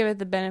 I'm going to give it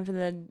the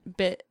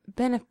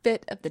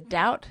benefit of the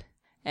doubt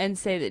and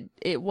say that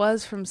it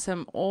was from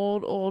some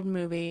old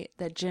movie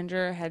that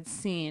Ginger had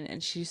seen,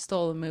 and she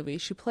stole the movie.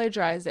 She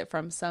plagiarized it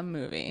from some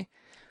movie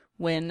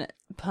when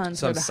puns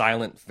Some were the...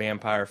 silent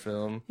vampire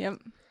film. Yep.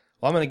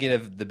 Well, I'm going to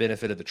give the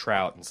benefit of the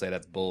trout and say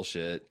that's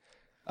bullshit.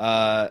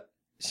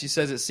 She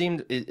says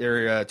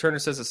Turner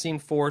says it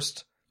seemed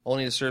forced,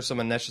 only to serve some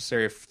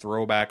unnecessary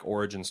throwback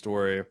origin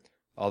story.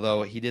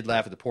 Although he did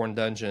laugh at the porn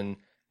dungeon.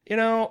 You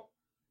know,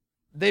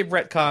 they've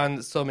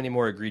retconned so many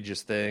more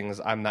egregious things.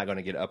 I'm not going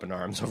to get up in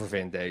arms over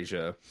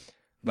Fantasia,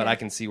 but I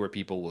can see where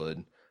people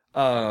would.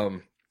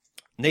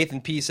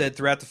 Nathan P. said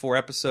throughout the 4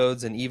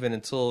 episodes, and even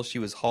until she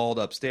was hauled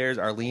upstairs,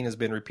 Arlene has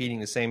been repeating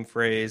the same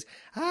phrase,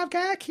 I've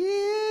got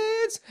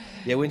kids.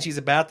 Yet when she's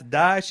about to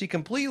die, she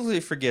completely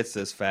forgets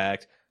this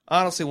fact.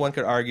 Honestly, one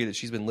could argue that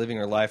she's been living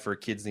her life for her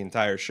kids the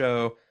entire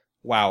show.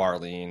 Wow,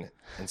 Arlene.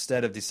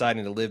 Instead of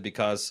deciding to live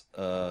because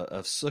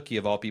of Sookie,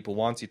 of all people,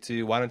 wants you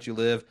to, why don't you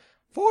live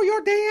for your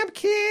damn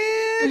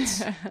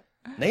kids?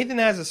 Nathan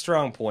has a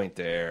strong point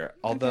there,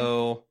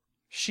 although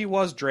she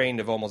was drained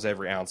of almost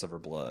every ounce of her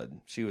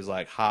blood. She was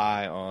like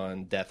high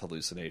on death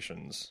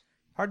hallucinations.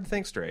 Hard to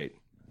think straight.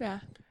 Yeah.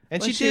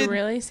 And was she did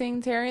really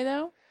seeing Terry,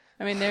 though?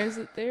 I mean,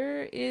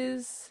 there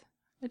is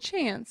a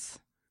chance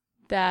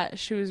that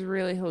she was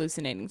really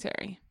hallucinating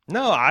Terry.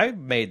 No, I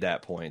made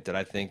that point that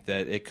I think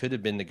that it could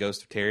have been the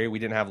ghost of Terry. We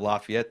didn't have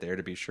Lafayette there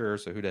to be sure,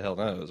 so who the hell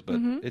knows? But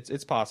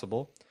it's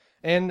possible.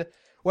 And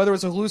whether it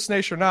was a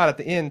hallucination or not, at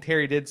the end,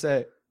 Terry did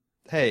say,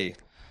 hey,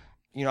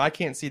 you know, I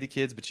can't see the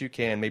kids, but you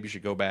can. Maybe you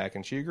should go back.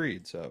 And she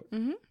agreed. So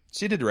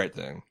she did the right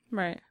thing.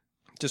 Right.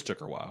 Just took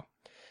her a while.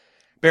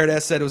 Barrett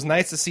S. said, it was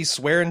nice to see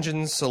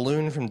Swearingen's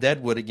Saloon from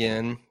Deadwood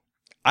again.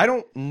 I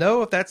don't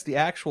know if that's the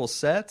actual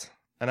set.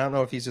 And I don't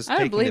know if he's just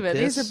taking the piss. I don't believe it.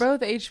 These are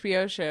both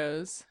HBO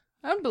shows.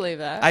 I don't believe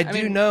that. I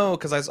do know,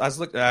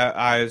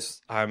 because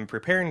I'm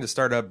preparing to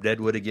start up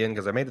Deadwood again,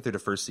 because I made it through the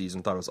first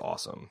season, thought it was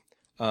awesome.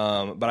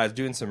 But I was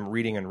doing some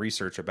reading and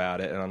research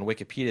about it, and on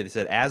Wikipedia they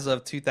said as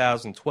of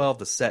 2012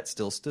 the set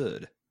still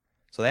stood.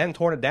 So they hadn't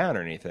torn it down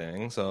or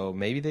anything, so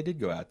maybe they did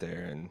go out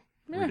there and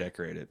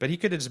redecorate it. But he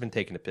could have just been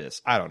taking a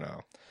piss. I don't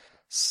know.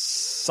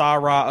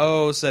 Sarah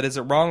O said, is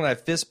it wrong that I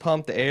fist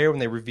pumped the air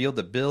when they revealed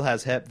that Bill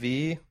has Hep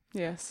V?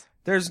 Yes.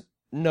 There's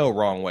no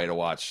wrong way to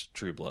watch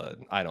True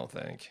Blood, I don't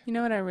think. You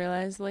know what I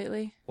realized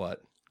lately?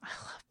 What? I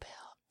love Bill.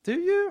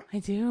 Do you? I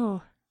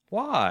do.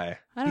 Why?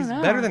 I don't know.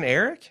 He's better than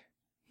Eric?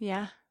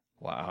 Yeah.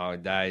 Wow, I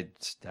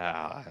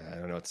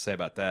don't know what to say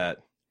about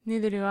that.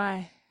 Neither do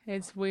I.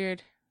 It's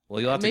weird.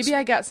 Well, you'll have Maybe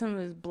I got some of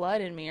his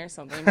blood in me or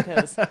something,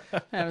 because I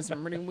have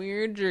some really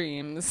weird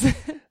dreams.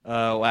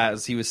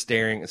 As he was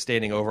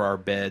standing over our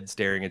bed,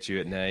 staring at you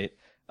at night.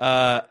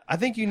 I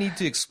think you need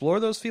to explore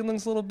those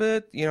feelings a little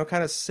bit, you know,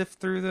 kind of sift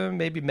through them,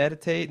 maybe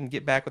meditate, and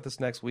get back with us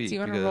next week. Do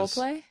you want to role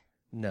play?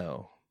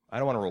 No, I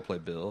don't want to role play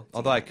Bill.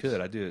 Although I could,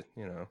 I do it,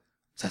 you know.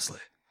 Cecily.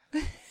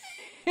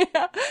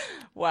 Yeah.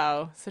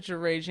 Wow, such a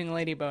raging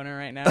lady boner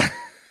right now.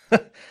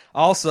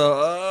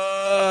 Also,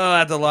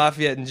 at the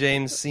Lafayette and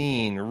James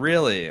scene,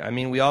 really? I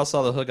mean, we all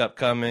saw the hookup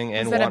coming.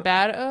 And is that a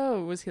bad?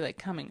 Oh, was he like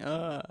coming?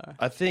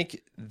 I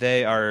think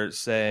they are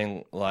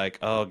saying like,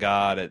 oh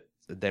God,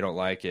 they don't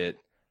like it.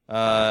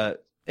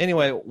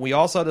 Anyway, we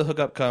all saw the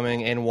hookup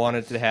coming and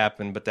wanted it to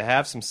happen, but to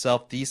have some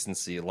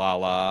self-decency,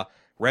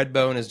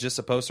 Redbone is just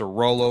supposed to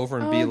roll over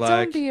and be like...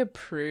 don't be a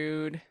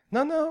prude.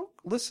 No,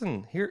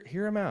 listen, hear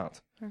him out.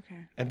 Okay.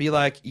 And be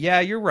like, yeah,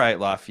 you're right,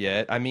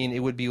 Lafayette. I mean, it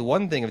would be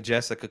one thing if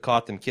Jessica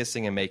caught them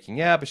kissing and making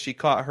out, but she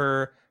caught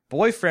her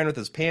boyfriend with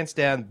his pants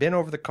down, bent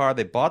over the car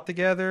they bought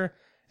together.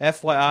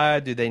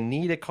 FYI, do they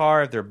need a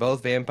car if they're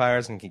both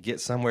vampires and can get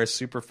somewhere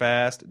super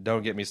fast?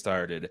 Don't get me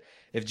started.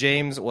 If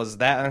James was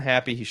that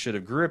unhappy, he should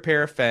have grew a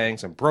pair of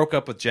fangs and broke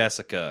up with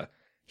Jessica.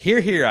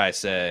 Hear, I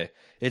say.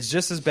 It's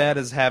just as bad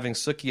as having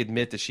Sookie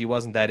admit that she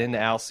wasn't that into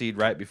Alcide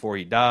right before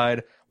he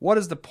died. What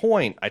is the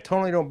point? I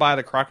totally don't buy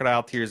the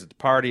crocodile tears at the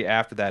party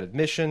after that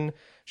admission.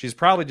 She's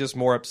probably just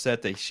more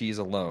upset that she's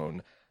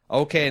alone.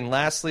 Okay, and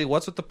lastly,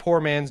 what's with the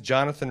poor man's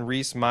Jonathan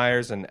Rhys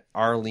Myers and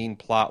Arlene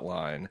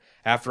plotline?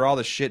 After all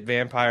the shit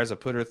vampires have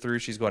put her through,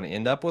 she's going to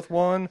end up with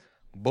one?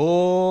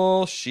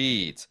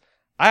 Bullshit.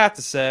 I have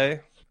to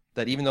say,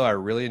 that even though I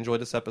really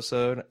enjoyed this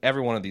episode,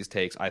 every one of these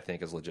takes I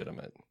think is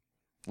legitimate.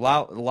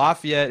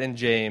 Lafayette and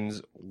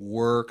James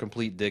were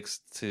complete dicks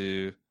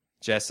to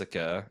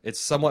Jessica. It's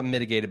somewhat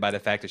mitigated by the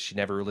fact that she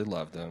never really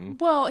loved him.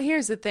 Well,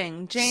 here's the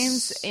thing.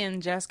 James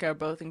and Jessica are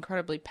both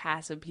incredibly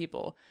passive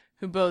people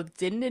who both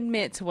didn't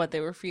admit to what they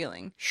were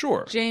feeling.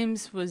 Sure.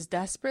 James was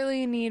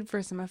desperately in need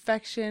for some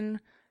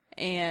affection,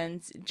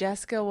 and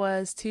Jessica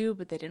was too,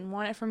 but they didn't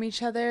want it from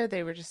each other.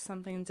 They were just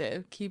something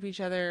to keep each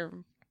other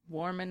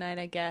warm at night,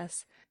 I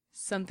guess.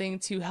 Something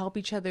to help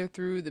each other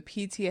through the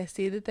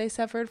PTSD that they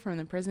suffered from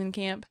the prison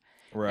camp.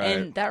 Right.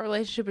 And that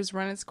relationship has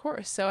run its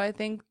course. So I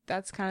think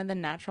that's kind of the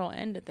natural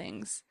end of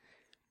things.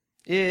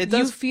 It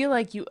does. You feel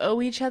like you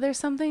owe each other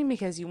something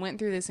because you went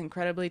through this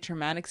incredibly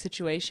traumatic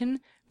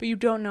situation, but you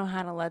don't know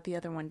how to let the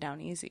other one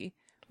down easy.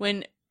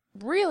 When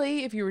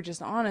really, if you were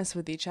just honest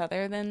with each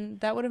other, then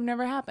that would have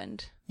never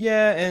happened.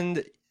 Yeah,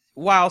 and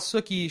while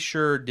Sookie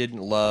sure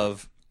didn't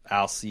love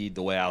Alcide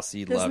the way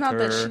Alcide It's loved not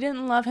her, that she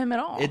didn't love him at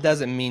all. it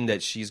doesn't mean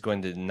that she's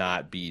going to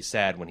not be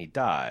sad when he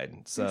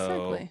died. So,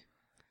 Exactly.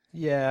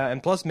 yeah,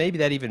 and plus maybe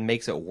that even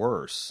makes it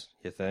worse,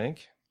 you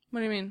think?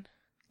 What do you mean?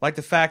 Like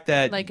the fact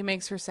that Like it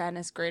makes her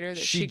sadness greater that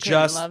she she couldn't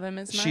just love him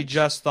as much? she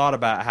just thought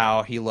about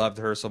how he loved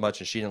her so much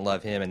and she didn't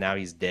love him, and now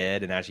he's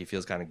dead, and now she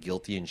feels kind of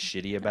guilty and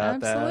shitty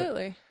about that.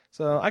 Absolutely.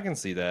 So I can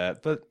see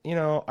that, but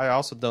I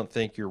also don't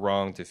think you're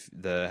wrong to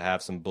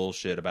have some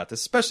bullshit about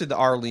this, especially the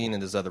Arlene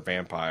and this other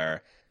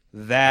vampire.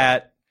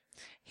 That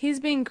He's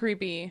being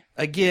creepy.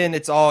 again,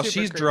 it's all Super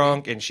she's creepy.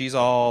 drunk and she's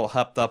all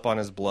huffed up on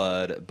his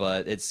blood,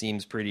 but it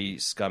seems pretty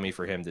scummy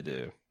for him to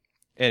do.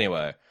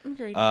 Anyway,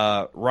 Agreed.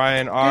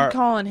 Ryan R. Good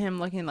call on him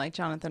looking like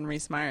Jonathan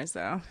Rhys-Meyers,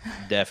 though.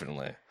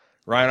 Definitely.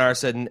 Ryan R.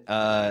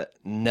 said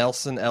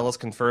Nelson Ellis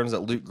confirms that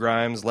Luke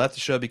Grimes left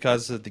the show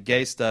because of the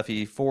gay stuff.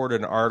 He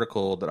forwarded an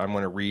article that I'm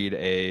going to read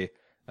a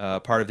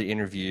part of the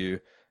interview.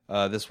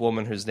 This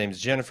woman whose name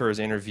is Jennifer is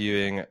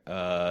interviewing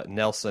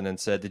Nelson and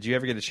said, "Did you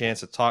ever get a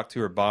chance to talk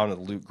to or bond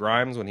with Luke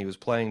Grimes when he was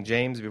playing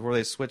James before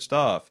they switched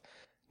off?"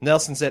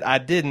 Nelson said, "I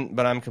didn't,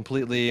 but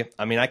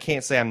I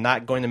can't say I'm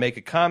not going to make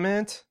a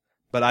comment,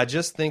 but I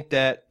just think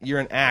that you're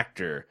an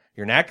actor.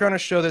 You're an actor on a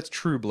show that's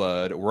True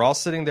Blood. We're all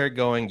sitting there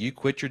going, you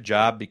quit your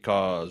job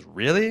because,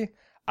 really?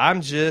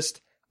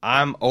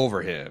 I'm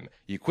over him.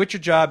 You quit your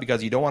job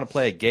because you don't want to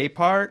play a gay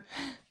part?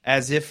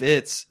 As if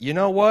it's, you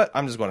know what?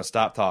 I'm just going to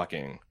stop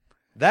talking."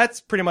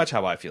 That's pretty much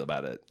how I feel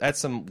about it. That's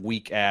some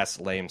weak-ass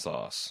lame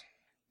sauce.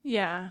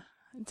 Yeah.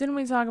 Didn't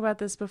we talk about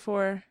this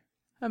before?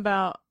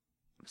 Was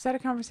that a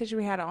conversation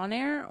we had on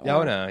air?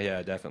 Oh, no.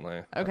 Yeah,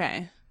 definitely.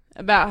 Okay.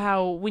 About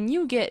how when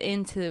you get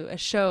into a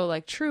show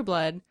like True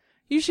Blood,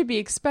 you should be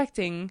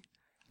expecting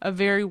a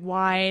very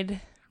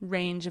wide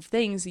range of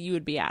things that you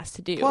would be asked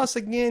to do. Plus,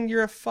 again,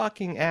 you're a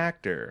fucking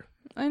actor.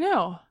 I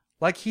know.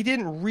 Like, he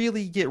didn't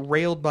really get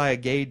railed by a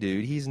gay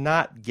dude. He's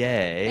not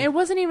gay. It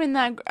wasn't even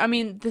that...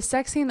 the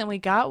sex scene that we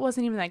got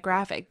wasn't even that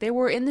graphic. They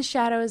were in the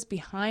shadows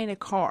behind a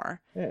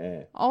car.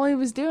 All he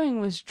was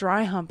doing was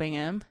dry humping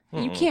him.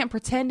 You can't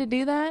pretend to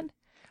do that.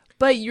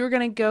 But you're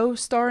going to go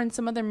star in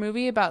some other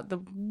movie about the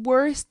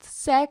worst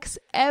sex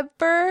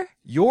ever?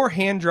 Your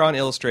hand-drawn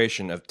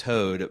illustration of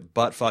Toad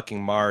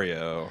butt-fucking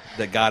Mario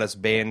that got us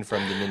banned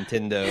from the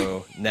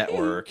Nintendo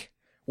network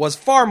was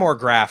far more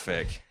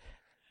graphic.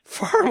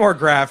 Far more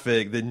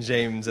graphic than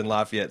James and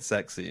Lafayette's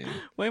sex scene.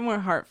 Way more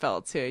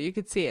heartfelt, too. You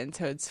could see it in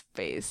Toad's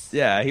face.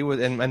 Yeah, he was,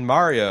 and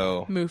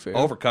Mario Mufu.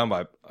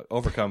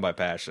 overcome by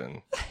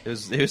passion. It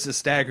was a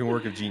staggering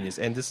work of genius,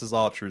 and this is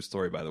all a true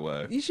story, by the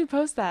way. You should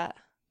post that.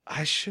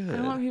 I should.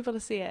 I want people to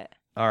see it.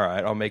 All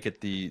right, I'll make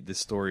it the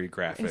story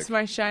graphic. It's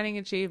my shining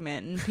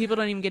achievement, and people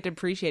don't even get to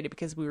appreciate it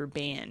because we were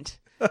banned.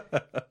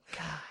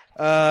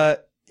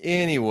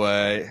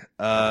 Anyway,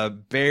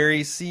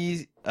 Barry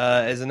C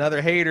is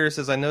another hater.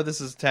 Says, "I know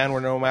this is a town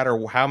where no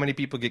matter how many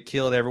people get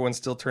killed, everyone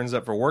still turns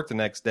up for work the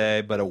next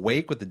day. But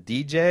awake with the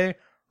DJ?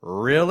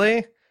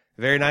 Really?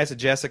 Very nice of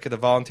Jessica to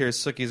volunteer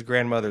Sookie's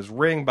grandmother's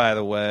ring, by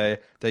the way.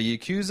 The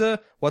Yakuza?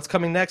 What's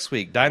coming next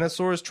week?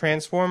 Dinosaurs?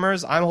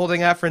 Transformers? I'm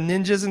holding out for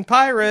ninjas and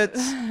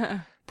pirates."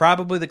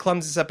 Probably the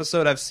clumsiest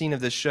episode I've seen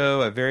of this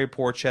show. A very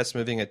poor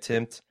chest-moving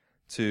attempt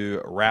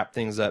to wrap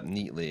things up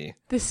neatly.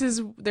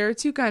 There are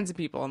two kinds of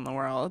people in the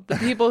world. The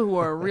people who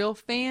are real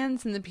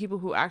fans and the people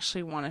who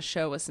actually want to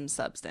show us some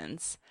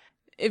substance.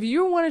 If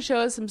you want to show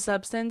us some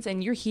substance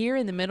and you're here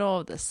in the middle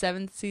of the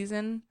 7th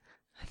season,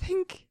 I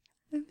think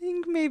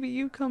maybe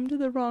you come to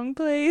the wrong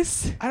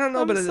place. I don't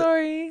know, but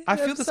sorry. I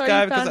feel I'm this sorry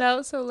guy you because found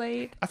out so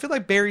late. I feel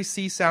like Barry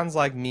C sounds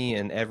like me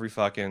in every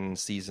fucking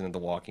season of The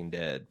Walking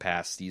Dead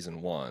past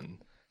season 1.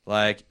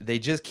 Like, they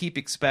just keep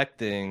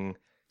expecting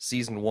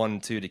season 1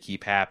 and 2 to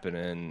keep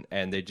happening,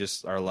 and they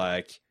just are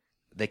like,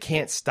 they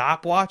can't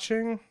stop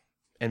watching.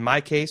 In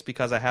my case,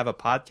 because I have a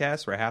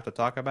podcast where I have to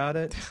talk about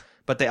it,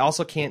 but they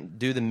also can't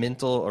do the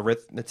mental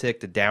arithmetic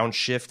to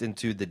downshift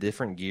into the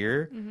different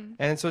gear. Mm-hmm.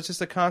 And so it's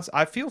just a constant.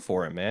 I feel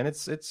for him, man.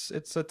 It's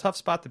a tough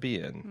spot to be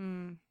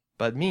in.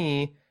 But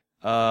me,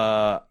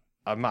 I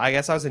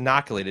guess I was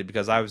inoculated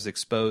because I was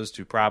exposed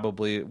to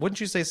probably,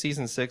 wouldn't you say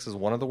season 6 is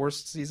one of the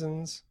worst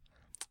seasons?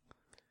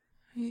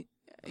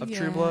 of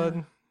True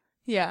Blood.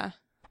 Yeah.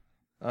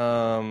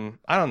 I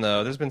don't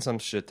know. There's been some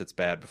shit that's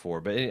bad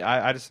before, but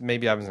I just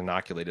maybe I was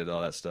inoculated to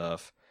all that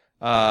stuff.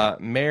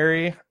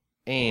 Mary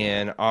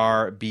Ann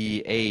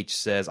RBH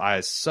says,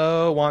 I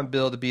so want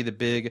Bill to be the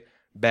big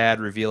bad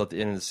reveal at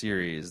the end of the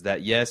series.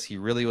 That yes, he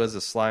really was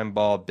a slime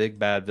ball, big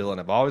bad villain.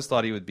 I've always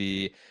thought he would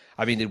be.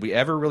 I mean, did we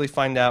ever really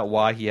find out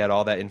why he had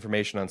all that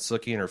information on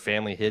Sookie and her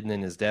family hidden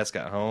in his desk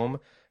at home?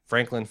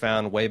 Franklin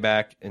found way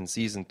back in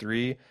season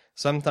 3.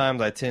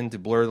 Sometimes I tend to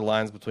blur the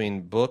lines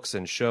between books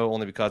and show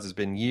only because it's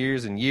been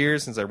years and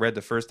years since I read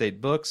the first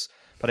 8 books.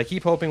 But I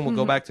keep hoping we'll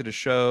go back to the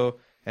show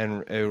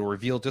and it will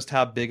reveal just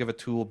how big of a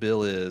tool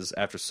Bill is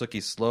after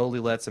Sookie slowly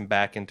lets him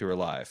back into her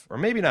life. Or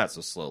maybe not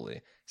so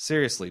slowly.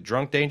 Seriously,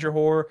 drunk danger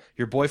whore,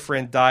 your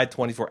boyfriend died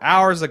 24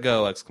 hours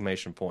ago!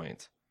 Exclamation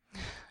point.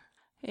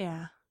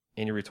 Yeah.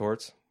 Any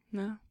retorts?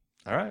 No.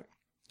 All right.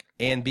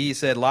 Ann B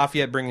said,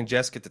 Lafayette bringing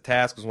Jessica to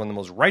task was one of the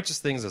most righteous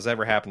things that's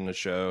ever happened in the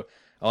show.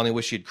 I only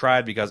wish she'd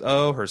cried because,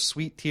 oh, her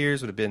sweet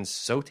tears would have been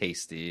so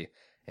tasty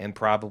and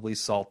probably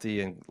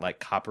salty and like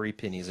coppery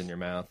pennies in your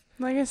mouth.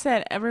 Like I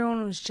said,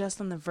 everyone was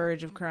just on the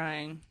verge of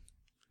crying.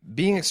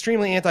 Being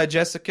extremely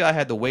anti-Jessica, I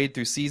had to wade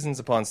through seasons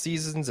upon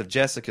seasons of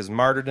Jessica's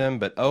martyrdom,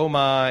 but oh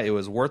my, it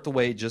was worth the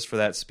wait just for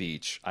that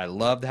speech. I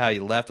loved how he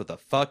left with a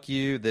fuck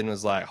you, then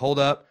was like, hold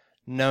up,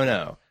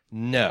 no.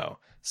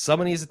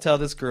 Someone needs to tell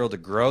this girl to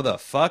grow the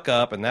fuck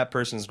up, and that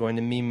person is going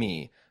to be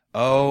me.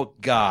 Oh,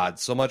 God,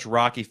 so much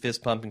Rocky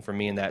fist pumping for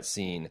me in that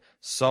scene.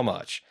 So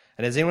much.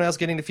 And is anyone else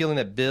getting the feeling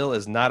that Bill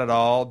is not at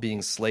all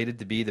being slated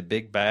to be the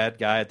big bad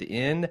guy at the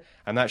end?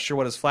 I'm not sure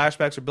what his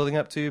flashbacks are building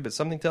up to, but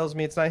something tells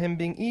me it's not him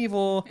being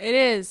evil. It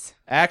is.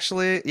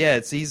 Actually, yeah,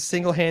 he's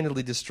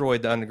single-handedly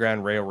destroyed the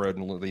Underground Railroad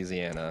in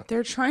Louisiana.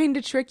 They're trying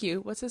to trick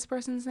you. What's this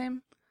person's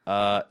name?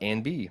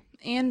 Ann B.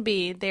 Ann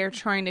B. They're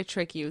trying to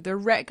trick you. They're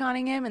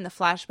retconning him in the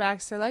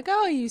flashbacks. They're like,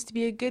 oh, he used to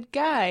be a good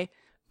guy.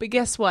 But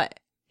guess what?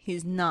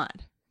 He's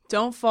not.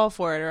 Don't fall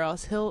for it or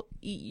else he'll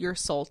eat your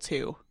soul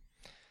too.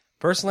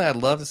 Personally, I'd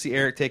love to see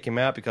Eric take him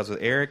out because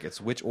with Eric, it's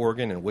which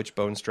organ and which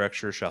bone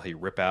structure shall he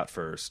rip out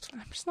first.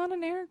 I'm just not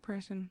an Eric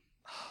person.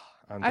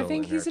 I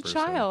think he's a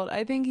child.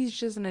 I think he's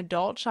just an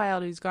adult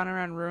child who's gone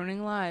around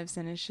ruining lives,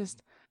 and it's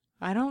just,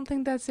 I don't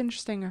think that's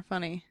interesting or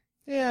funny.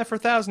 Yeah, for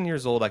 1,000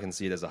 years old, I can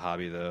see it as a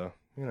hobby, though.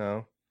 You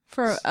know.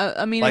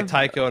 I mean, like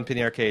Tycho in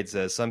Penny Arcade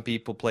says, some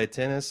people play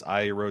tennis,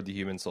 I erode the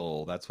human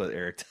soul. That's what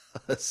Eric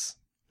does.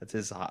 That's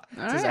his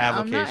application.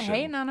 I'm not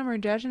hating on him or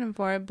judging him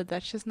for it, but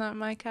that's just not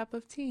my cup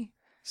of tea.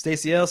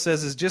 Stacey L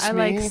says, is just I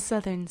me? like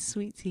Southern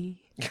sweet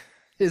tea.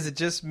 Is it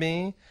just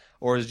me?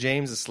 Or is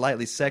James a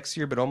slightly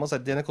sexier but almost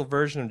identical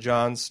version of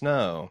Jon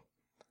Snow?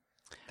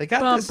 They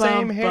got the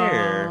same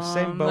hair,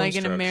 same bone like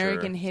structure. An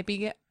American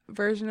hippie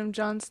version of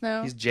Jon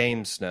Snow? He's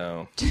James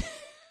Snow.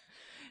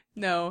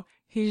 No,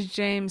 he's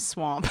James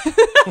Swamp.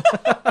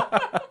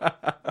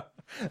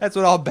 That's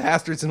what all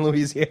bastards in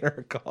Louisiana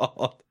are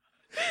called.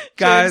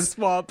 Guys,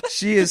 Swamp.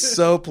 She is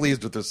so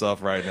pleased with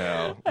herself right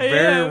now.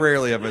 Very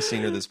rarely have I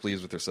seen her this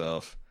pleased with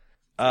herself.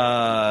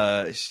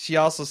 She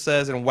also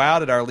says, and wow,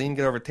 did Arlene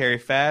get over Terry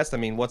fast? I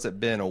mean, what's it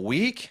been, a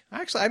week?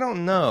 Actually, I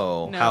don't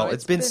know. No,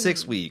 it's been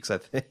 6 weeks, I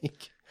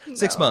think.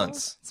 6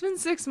 months. It's been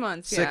 6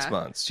 months, 6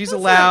 months. She's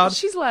allowed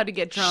to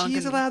get drunk.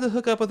 She's allowed to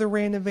hook up with a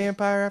random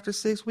vampire after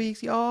 6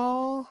 weeks,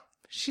 y'all.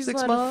 She's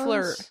 6 allowed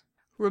months? to flirt.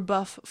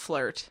 Rebuff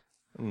flirt.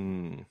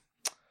 Reblurf.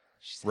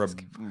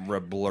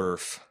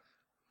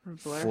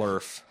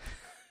 Flurf.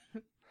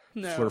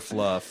 No.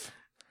 Flurfluff.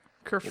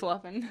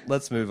 Kerfluffin.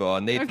 Let's move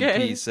on. Nathan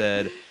Okay. P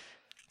said,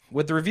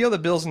 with the reveal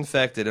that Bill's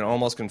infected and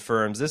almost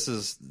confirms, this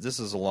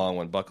is a long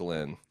one, buckle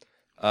in.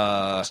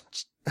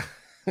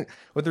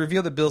 With the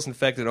reveal that Bill's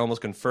infected, it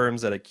almost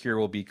confirms that a cure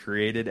will be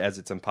created, as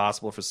it's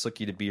impossible for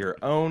Sookie to be her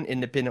own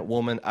independent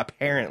woman,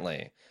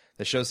 apparently.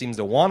 The show seems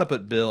to want to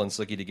put Bill and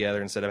Sookie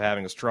together instead of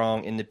having a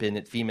strong,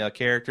 independent female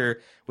character,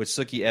 which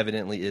Sookie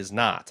evidently is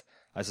not.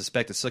 I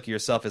suspect that Sookie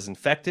herself is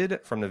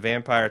infected from the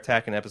vampire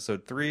attack in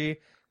episode 3,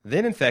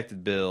 then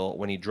infected Bill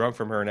when he drunk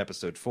from her in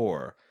episode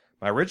 4.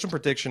 My original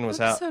prediction was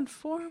Episode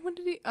 4? When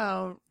did he...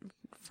 Oh,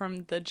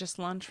 from the just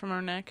lunch from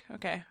our neck?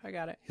 Okay, I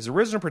got it. His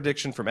original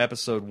prediction from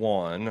episode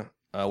 1,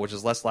 which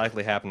is less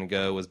likely happened to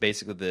go, was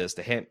basically this.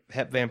 The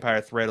Hep vampire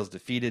threat is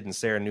defeated and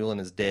Sarah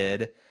Newland is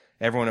dead.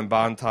 Everyone in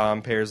Bon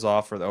Tom pairs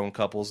off for their own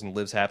couples and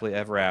lives happily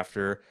ever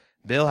after.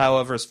 Bill,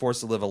 however, is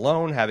forced to live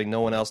alone, having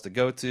no one else to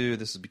go to.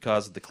 This is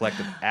because of the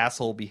collective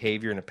asshole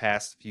behavior in the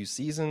past few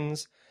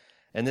seasons.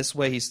 And this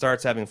way he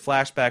starts having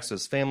flashbacks to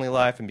his family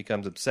life and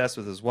becomes obsessed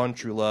with his one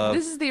true love.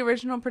 This is the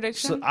original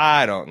prediction? So,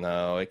 I don't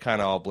know. It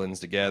kind of all blends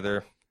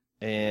together.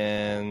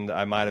 And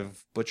I might have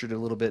butchered it a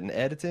little bit in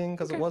editing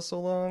because it was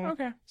so long.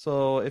 Okay.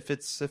 So if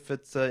it's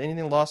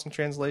anything lost in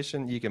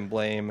translation, you can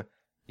blame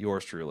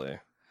yours truly.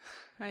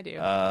 I do.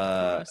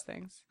 For most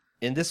things.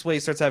 In this way, he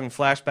starts having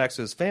flashbacks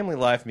to his family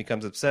life and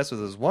becomes obsessed with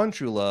his one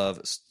true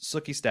love,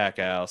 Sookie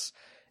Stackhouse.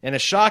 In a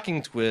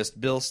shocking twist,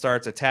 Bill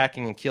starts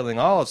attacking and killing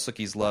all of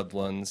Sookie's loved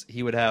ones.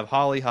 He would have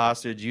Holly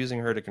hostage, using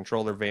her to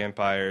control her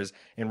vampires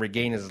and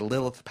regain his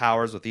Lilith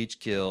powers with each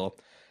kill.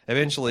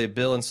 Eventually,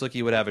 Bill and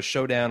Sookie would have a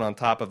showdown on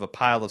top of a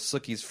pile of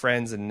Sookie's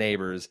friends and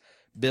neighbors.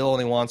 Bill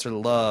only wants her to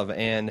love,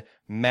 and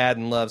Mad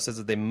in Love says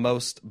that they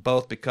must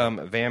both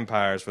become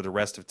vampires for the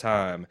rest of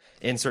time.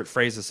 Insert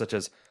phrases such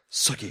as,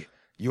 Sookie,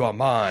 you are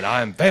mine,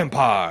 I am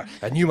vampire,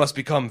 and you must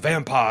become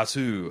vampire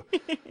too.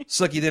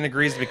 Sookie then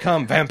agrees to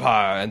become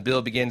vampire, and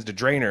Bill begins to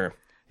drain her.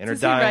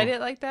 Does he write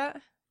it like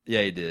that?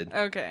 Yeah, he did.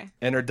 Okay.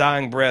 In her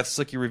dying breath,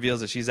 Sookie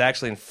reveals that she's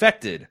actually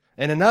infected.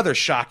 And another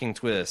shocking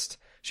twist.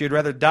 She would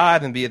rather die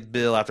than be with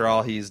Bill after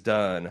all he's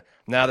done.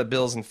 Now that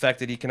Bill's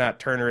infected, he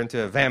cannot turn her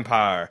into a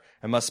vampire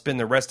and must spend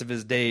the rest of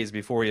his days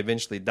before he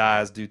eventually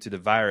dies due to the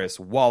virus,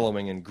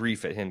 wallowing in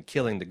grief at him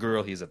killing the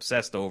girl he's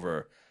obsessed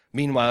over.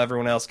 Meanwhile,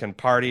 everyone else can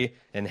party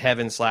in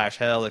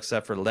heaven/hell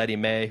except for Letty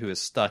Mae, who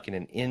is stuck in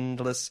an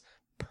endless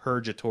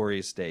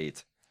purgatory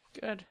state.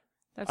 Good.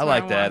 That's I where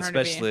like want that, her to be.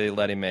 especially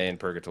Letty Mae in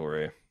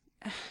purgatory.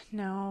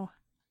 No.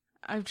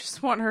 I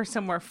just want her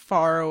somewhere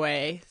far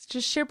away.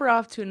 Just ship her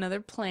off to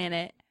another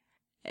planet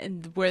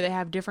and where they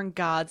have different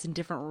gods and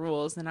different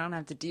rules, and I don't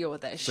have to deal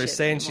with that shit. They're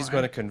saying anymore. she's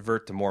going to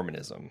convert to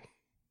Mormonism.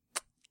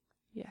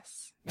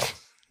 Yes.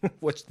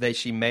 Which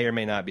she may or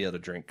may not be able to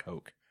drink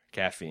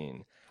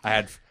caffeine. I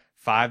had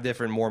 5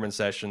 different Mormon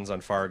sessions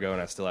on Fargo,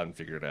 and I still haven't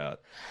figured it out.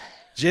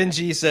 Jen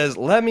G says,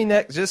 let me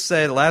just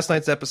say that last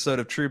night's episode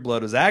of True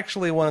Blood was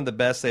actually one of the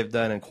best they've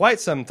done in quite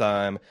some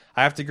time.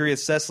 I have to agree with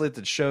Cecily that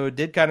the show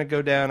did kind of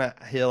go down a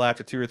hill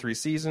after 2 or 3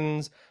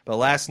 seasons, but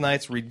last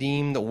night's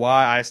redeemed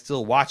why I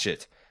still watch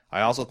it.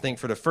 I also think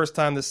for the first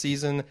time this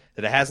season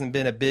that it hasn't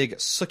been a big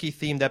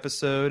Sookie-themed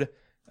episode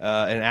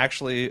and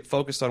actually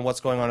focused on what's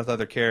going on with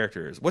other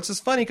characters, which is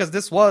funny because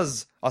this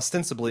was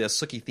ostensibly a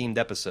Sookie-themed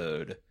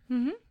episode,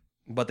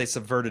 but they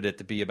subverted it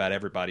to be about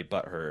everybody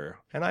but her,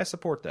 and I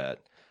support that.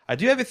 I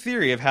do have a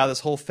theory of how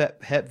this whole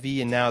Hep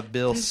V and now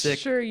Bill sick...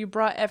 Sure, you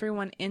brought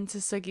everyone into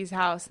Sookie's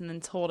house and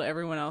then told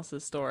everyone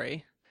else's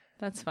story.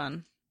 That's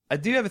fun. I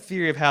do have a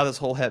theory of how this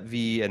whole Hep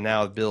V and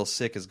now Bill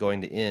sick is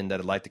going to end that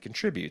I'd like to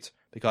contribute.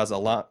 Because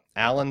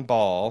Alan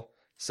Ball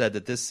said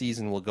that this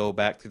season will go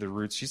back to the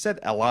roots. She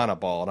said Alana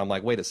Ball, and I'm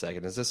like, wait a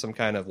second. Is this some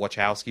kind of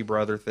Wachowski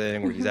brother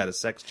thing where he's had a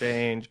sex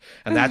change?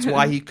 And that's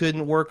why he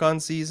couldn't work on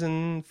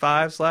season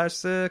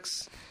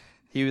 5/6?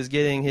 He was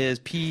getting his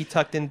P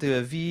tucked into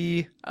a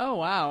V. Oh,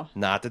 wow.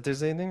 Not that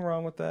there's anything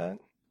wrong with that.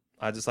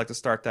 I just like to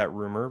start that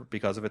rumor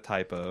because of a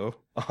typo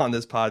on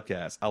this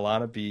podcast.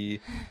 Alana B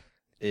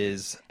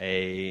is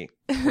a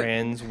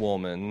trans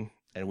woman,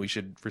 and we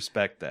should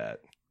respect that.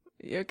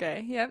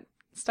 Okay, yep.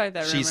 Start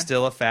that rumor. She's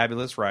still a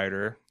fabulous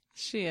writer.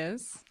 She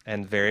is.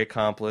 And very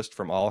accomplished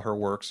from all her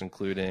works,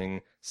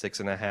 including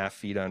 6.5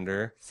 Feet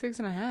Under.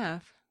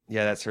 6.5?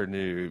 Yeah, that's her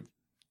new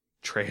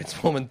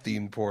trans woman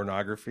themed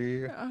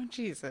pornography. Oh,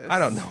 Jesus. I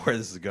don't know where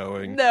this is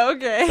going. No,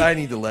 okay. I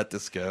need to let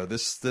this go.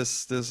 This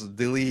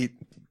delete.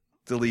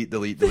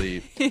 Because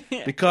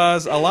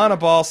Alana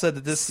Ball said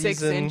that this 6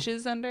 season... 6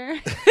 inches under?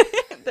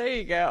 There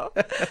you go.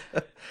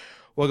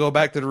 We'll go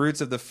back to the roots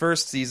of the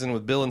first season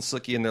with Bill and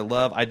Sookie and their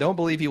love. I don't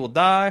believe he will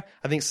die.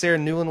 I think Sarah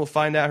Newland will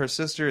find out her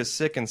sister is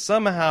sick and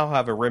somehow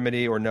have a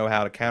remedy or know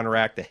how to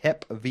counteract the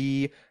Hep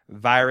V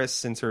virus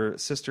since her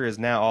sister is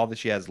now all that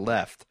she has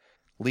left,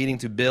 leading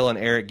to Bill and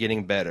Eric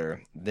getting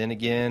better. Then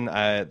again,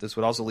 this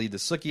would also lead to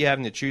Sookie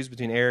having to choose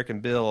between Eric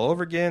and Bill all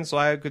over again, so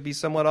I could be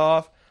somewhat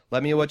off.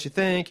 Let me know what you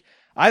think.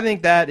 I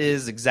think that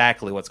is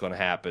exactly what's going to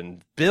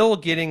happen. Bill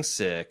getting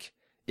sick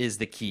is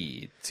the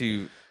key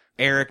to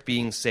Eric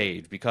being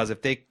saved, because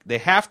if they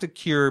have to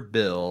cure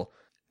Bill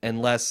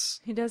unless...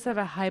 He does have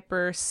a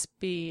hyper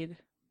speed.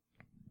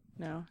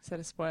 No, is that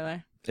a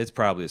spoiler? It's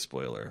probably a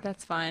spoiler.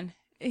 That's fine.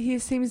 He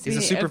seems to be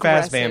He's a super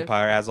aggressive. fast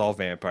vampire, as all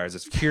vampires.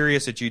 It's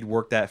curious that you'd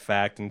work that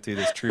fact into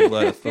this True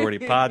Blood Authority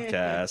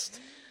podcast.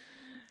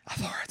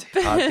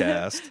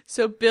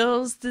 So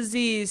Bill's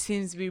disease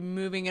seems to be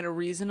moving at a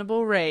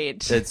reasonable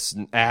rate. It's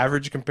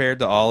average compared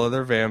to all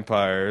other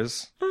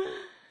vampires.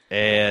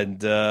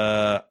 And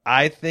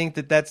I think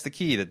that that's the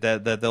key,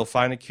 that they'll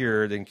find a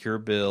cure, then cure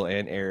Bill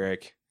and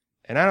Eric.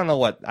 And I don't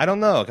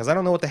know, because I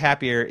don't know what the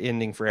happy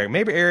ending for Eric.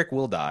 Maybe Eric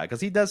will die, because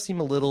he does seem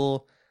a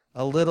little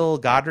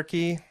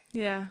Godric-y.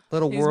 Yeah.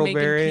 Little He's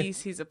Worldberry. making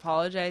peace. He's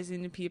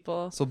apologizing to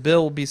people. So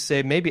Bill will be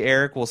saved. Maybe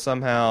Eric will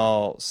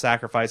somehow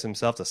sacrifice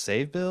himself to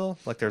save Bill.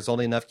 Like there's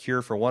only enough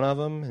cure for one of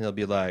them. And he'll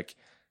be like,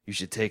 you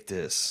should take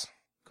this,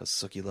 because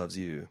Sookie loves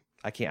you.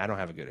 I don't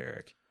have a good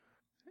Eric.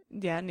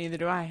 Yeah, neither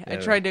do I. Yeah. I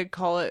tried to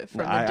call it from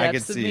the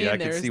depths of me. I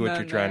and could there see was what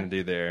you're none trying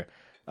there. to do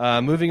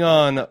there. Moving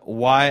on,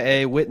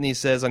 Y.A. Whitney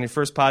says, on your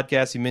first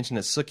podcast, you mentioned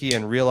that Sookie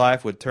in real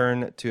life would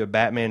turn to a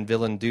Batman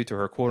villain due to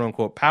her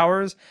quote-unquote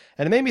powers,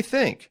 and it made me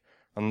think.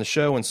 On the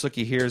show, when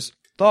Sookie hears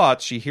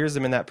thoughts, she hears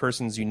them in that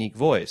person's unique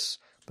voice.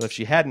 But if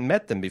she hadn't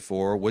met them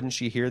before, wouldn't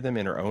she hear them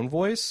in her own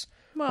voice?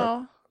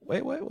 Well...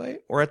 Wait.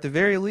 Or at the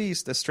very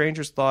least, a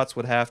stranger's thoughts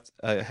would have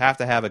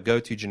to have a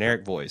go-to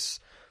generic voice.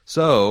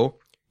 So...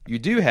 You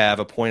do have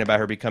a point about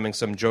her becoming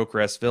some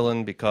Joker-esque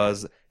villain,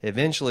 because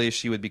eventually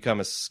she would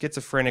become a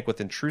schizophrenic with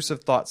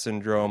intrusive thought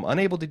syndrome,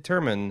 unable to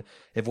determine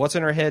if what's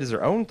in her head is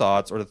her own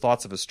thoughts or the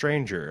thoughts of a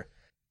stranger.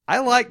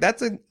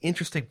 That's an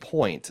interesting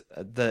point.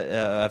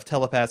 Of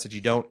telepaths that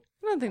you don't.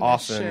 I don't think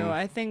often... that's true.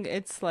 I think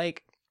it's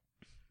like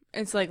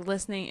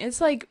listening.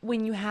 It's like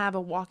when you have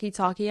a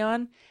walkie-talkie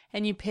on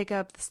and you pick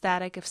up the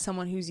static of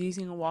someone who's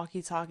using a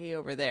walkie-talkie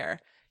over there.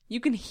 You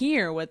can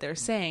hear what they're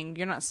saying.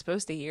 You're not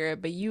supposed to hear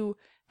it, but you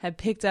have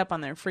picked up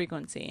on their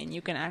frequency and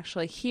you can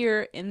actually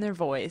hear in their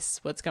voice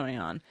what's going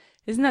on.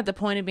 Isn't that the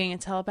point of being a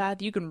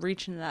telepath? You can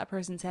reach into that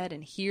person's head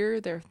and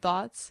hear their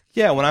thoughts.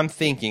 Yeah, when I'm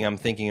thinking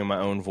in my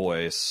own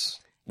voice,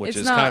 which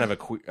is kind of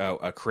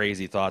a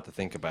crazy thought to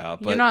think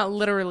about. But you're not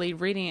literally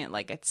reading it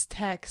like it's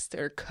text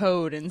or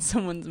code in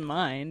someone's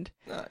mind.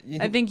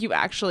 I think you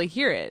actually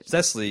hear it.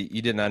 Cecily,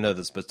 you did not know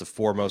this, but it's the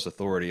foremost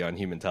authority on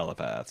human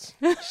telepaths.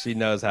 She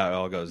knows how it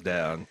all goes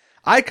down.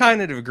 I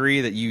kind of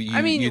agree that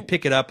you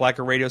pick it up like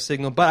a radio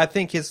signal, but I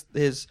think his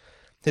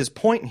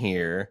point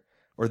here,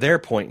 or their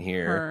point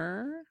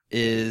here,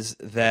 is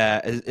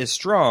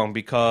strong,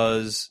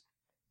 because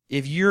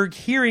if you're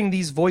hearing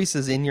these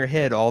voices in your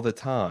head all the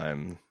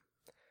time,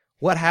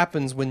 what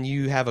happens when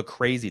you have a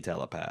crazy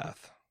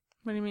telepath?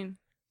 What do you mean?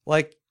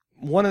 Like,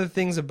 one of the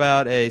things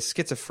about a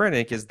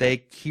schizophrenic is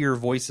they hear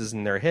voices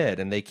in their head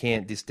and they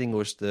can't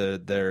distinguish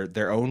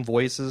their own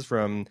voices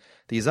from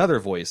these other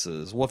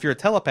voices. Well, if you're a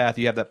telepath,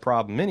 you have that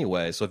problem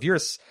anyway. So if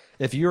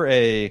you're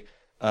a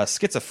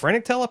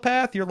schizophrenic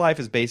telepath, your life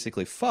is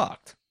basically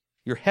fucked.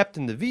 You're hepped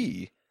in the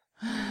V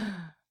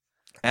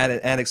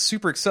at a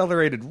super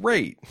accelerated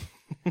rate.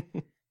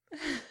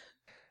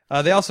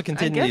 They also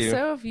continue. I guess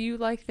so, if you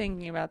like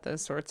thinking about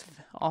those sorts of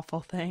awful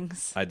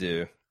things. I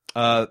do.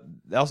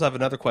 They also have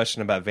another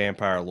question about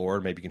vampire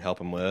lore. Maybe you can help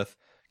them with.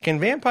 Can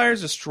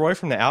vampires destroy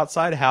from the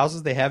outside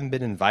houses they haven't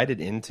been invited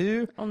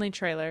into? Only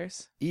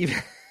trailers.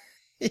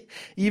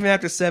 Even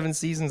after 7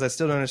 seasons, I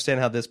still don't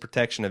understand how this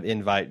protection of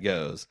invite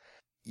goes.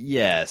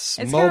 Yes,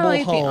 it's mobile kind of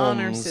like homes. the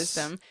honor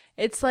system.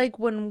 It's like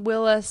when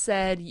Willa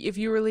said, "If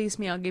you release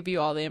me, I'll give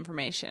you all the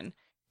information."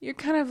 You're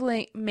kind of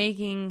like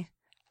making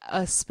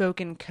a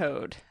spoken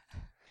code.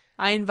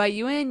 I invite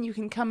you in, you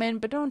can come in,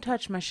 but don't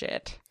touch my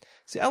shit.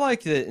 See, I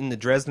like it in the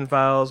Dresden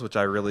Files, which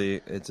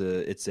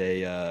it's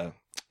a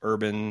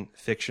urban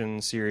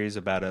fiction series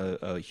about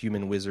a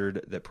human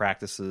wizard that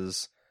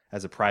practices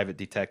as a private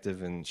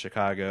detective in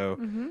Chicago.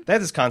 Mm-hmm. They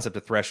have this concept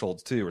of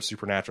thresholds too, where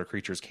supernatural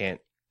creatures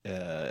can't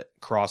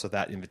cross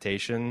without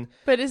invitation.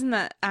 But isn't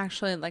that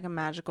actually like a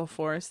magical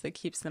force that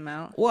keeps them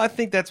out? Well, I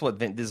think that's what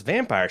this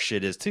vampire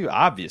shit is too,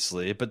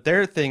 obviously. But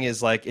their thing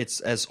is like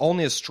it's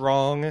only as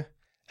strong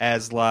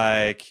as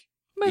like.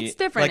 But it's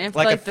different. If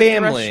like a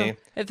family.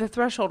 If the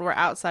threshold were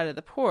outside of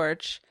the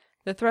porch,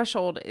 the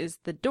threshold is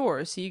the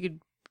door, so you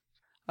could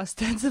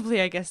ostensibly,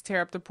 I guess,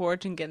 tear up the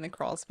porch and get in the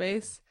crawl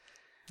space.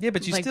 Yeah,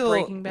 but you like still...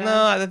 Breaking Bad.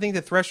 No, I think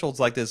the threshold's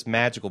like this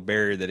magical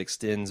barrier that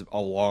extends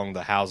along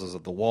the houses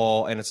of the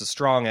wall, and it's as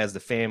strong as the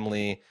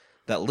family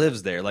that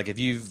lives there. Like if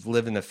you've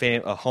lived in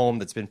a home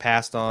that's been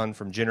passed on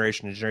from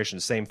generation to generation,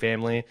 the same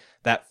family,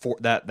 that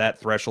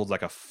threshold's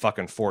like a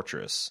fucking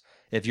fortress.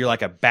 If you're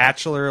like a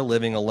bachelor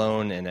living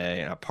alone in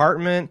an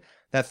apartment,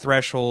 that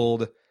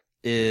threshold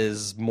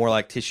is more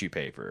like tissue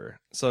paper.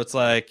 So it's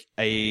like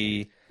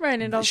a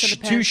right. It also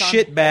depends two on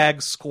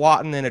shitbags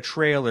squatting in a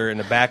trailer in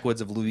the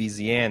backwoods of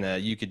Louisiana.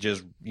 You could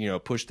just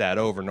push that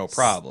over, no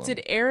problem.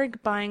 Did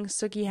Eric buying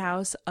Sookie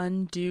House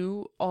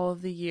undo all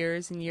of the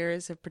years and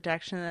years of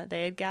protection that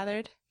they had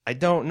gathered? I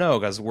don't know,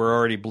 because we're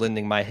already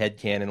blending my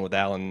headcanon with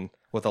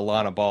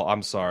Alana Ball.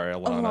 I'm sorry,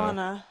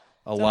 Alana.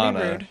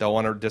 Alana. Don't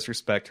want to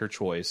disrespect her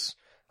choice.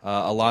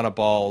 Alana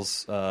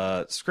Ball's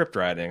script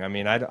writing. I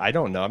mean, I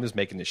don't know. I'm just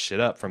making this shit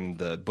up from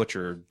the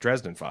Butcher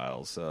Dresden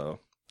Files.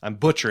 So I'm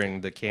butchering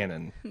the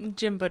canon.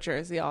 Jim Butcher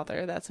is the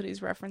author. That's what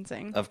he's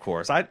referencing. Of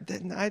course. I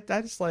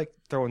just like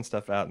throwing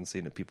stuff out and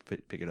seeing if people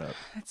pick it up.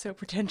 That's so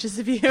pretentious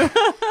of you.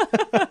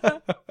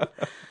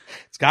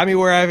 It's got me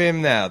where I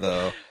am now,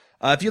 though.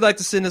 If you'd like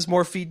to send us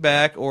more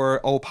feedback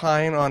or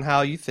opine on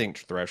how you think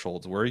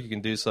thresholds work, you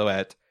can do so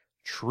at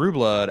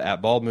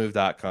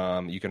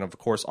trueblood@baldmove.com. You can, of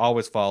course,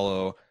 always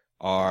follow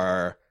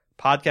our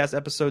podcast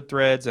episode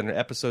threads and our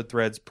episode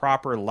threads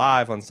proper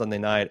live on Sunday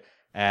night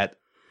at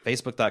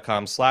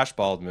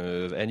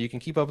facebook.com/baldmove. And you can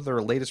keep up with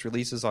our latest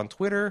releases on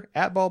Twitter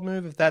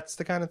 @baldmove if that's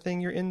the kind of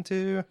thing you're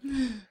into.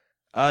 You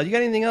got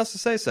anything else to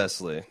say,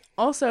 Cecily?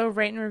 Also,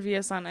 rate and review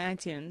us on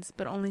iTunes,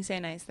 but only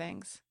say nice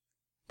things.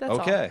 That's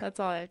okay. all.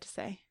 That's all I have to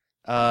say.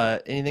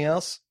 Anything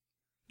else?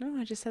 No,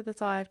 I just said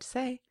that's all I have to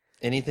say.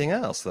 Anything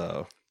else,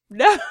 though?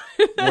 No.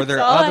 Were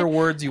there other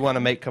words you want to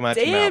make come out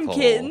your mouth? Damn,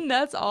 kitten,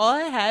 that's all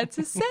I had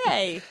to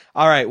say.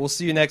 All right, we'll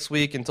see you next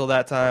week. Until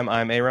that time,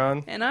 I'm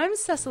Aaron. And I'm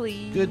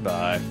Cecily.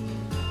 Goodbye.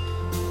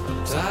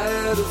 I'm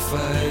tired of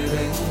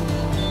fighting.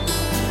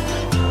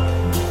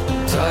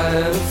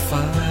 Tired of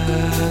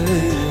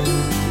fighting.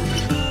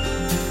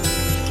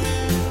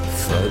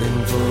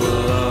 Fighting for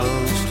love.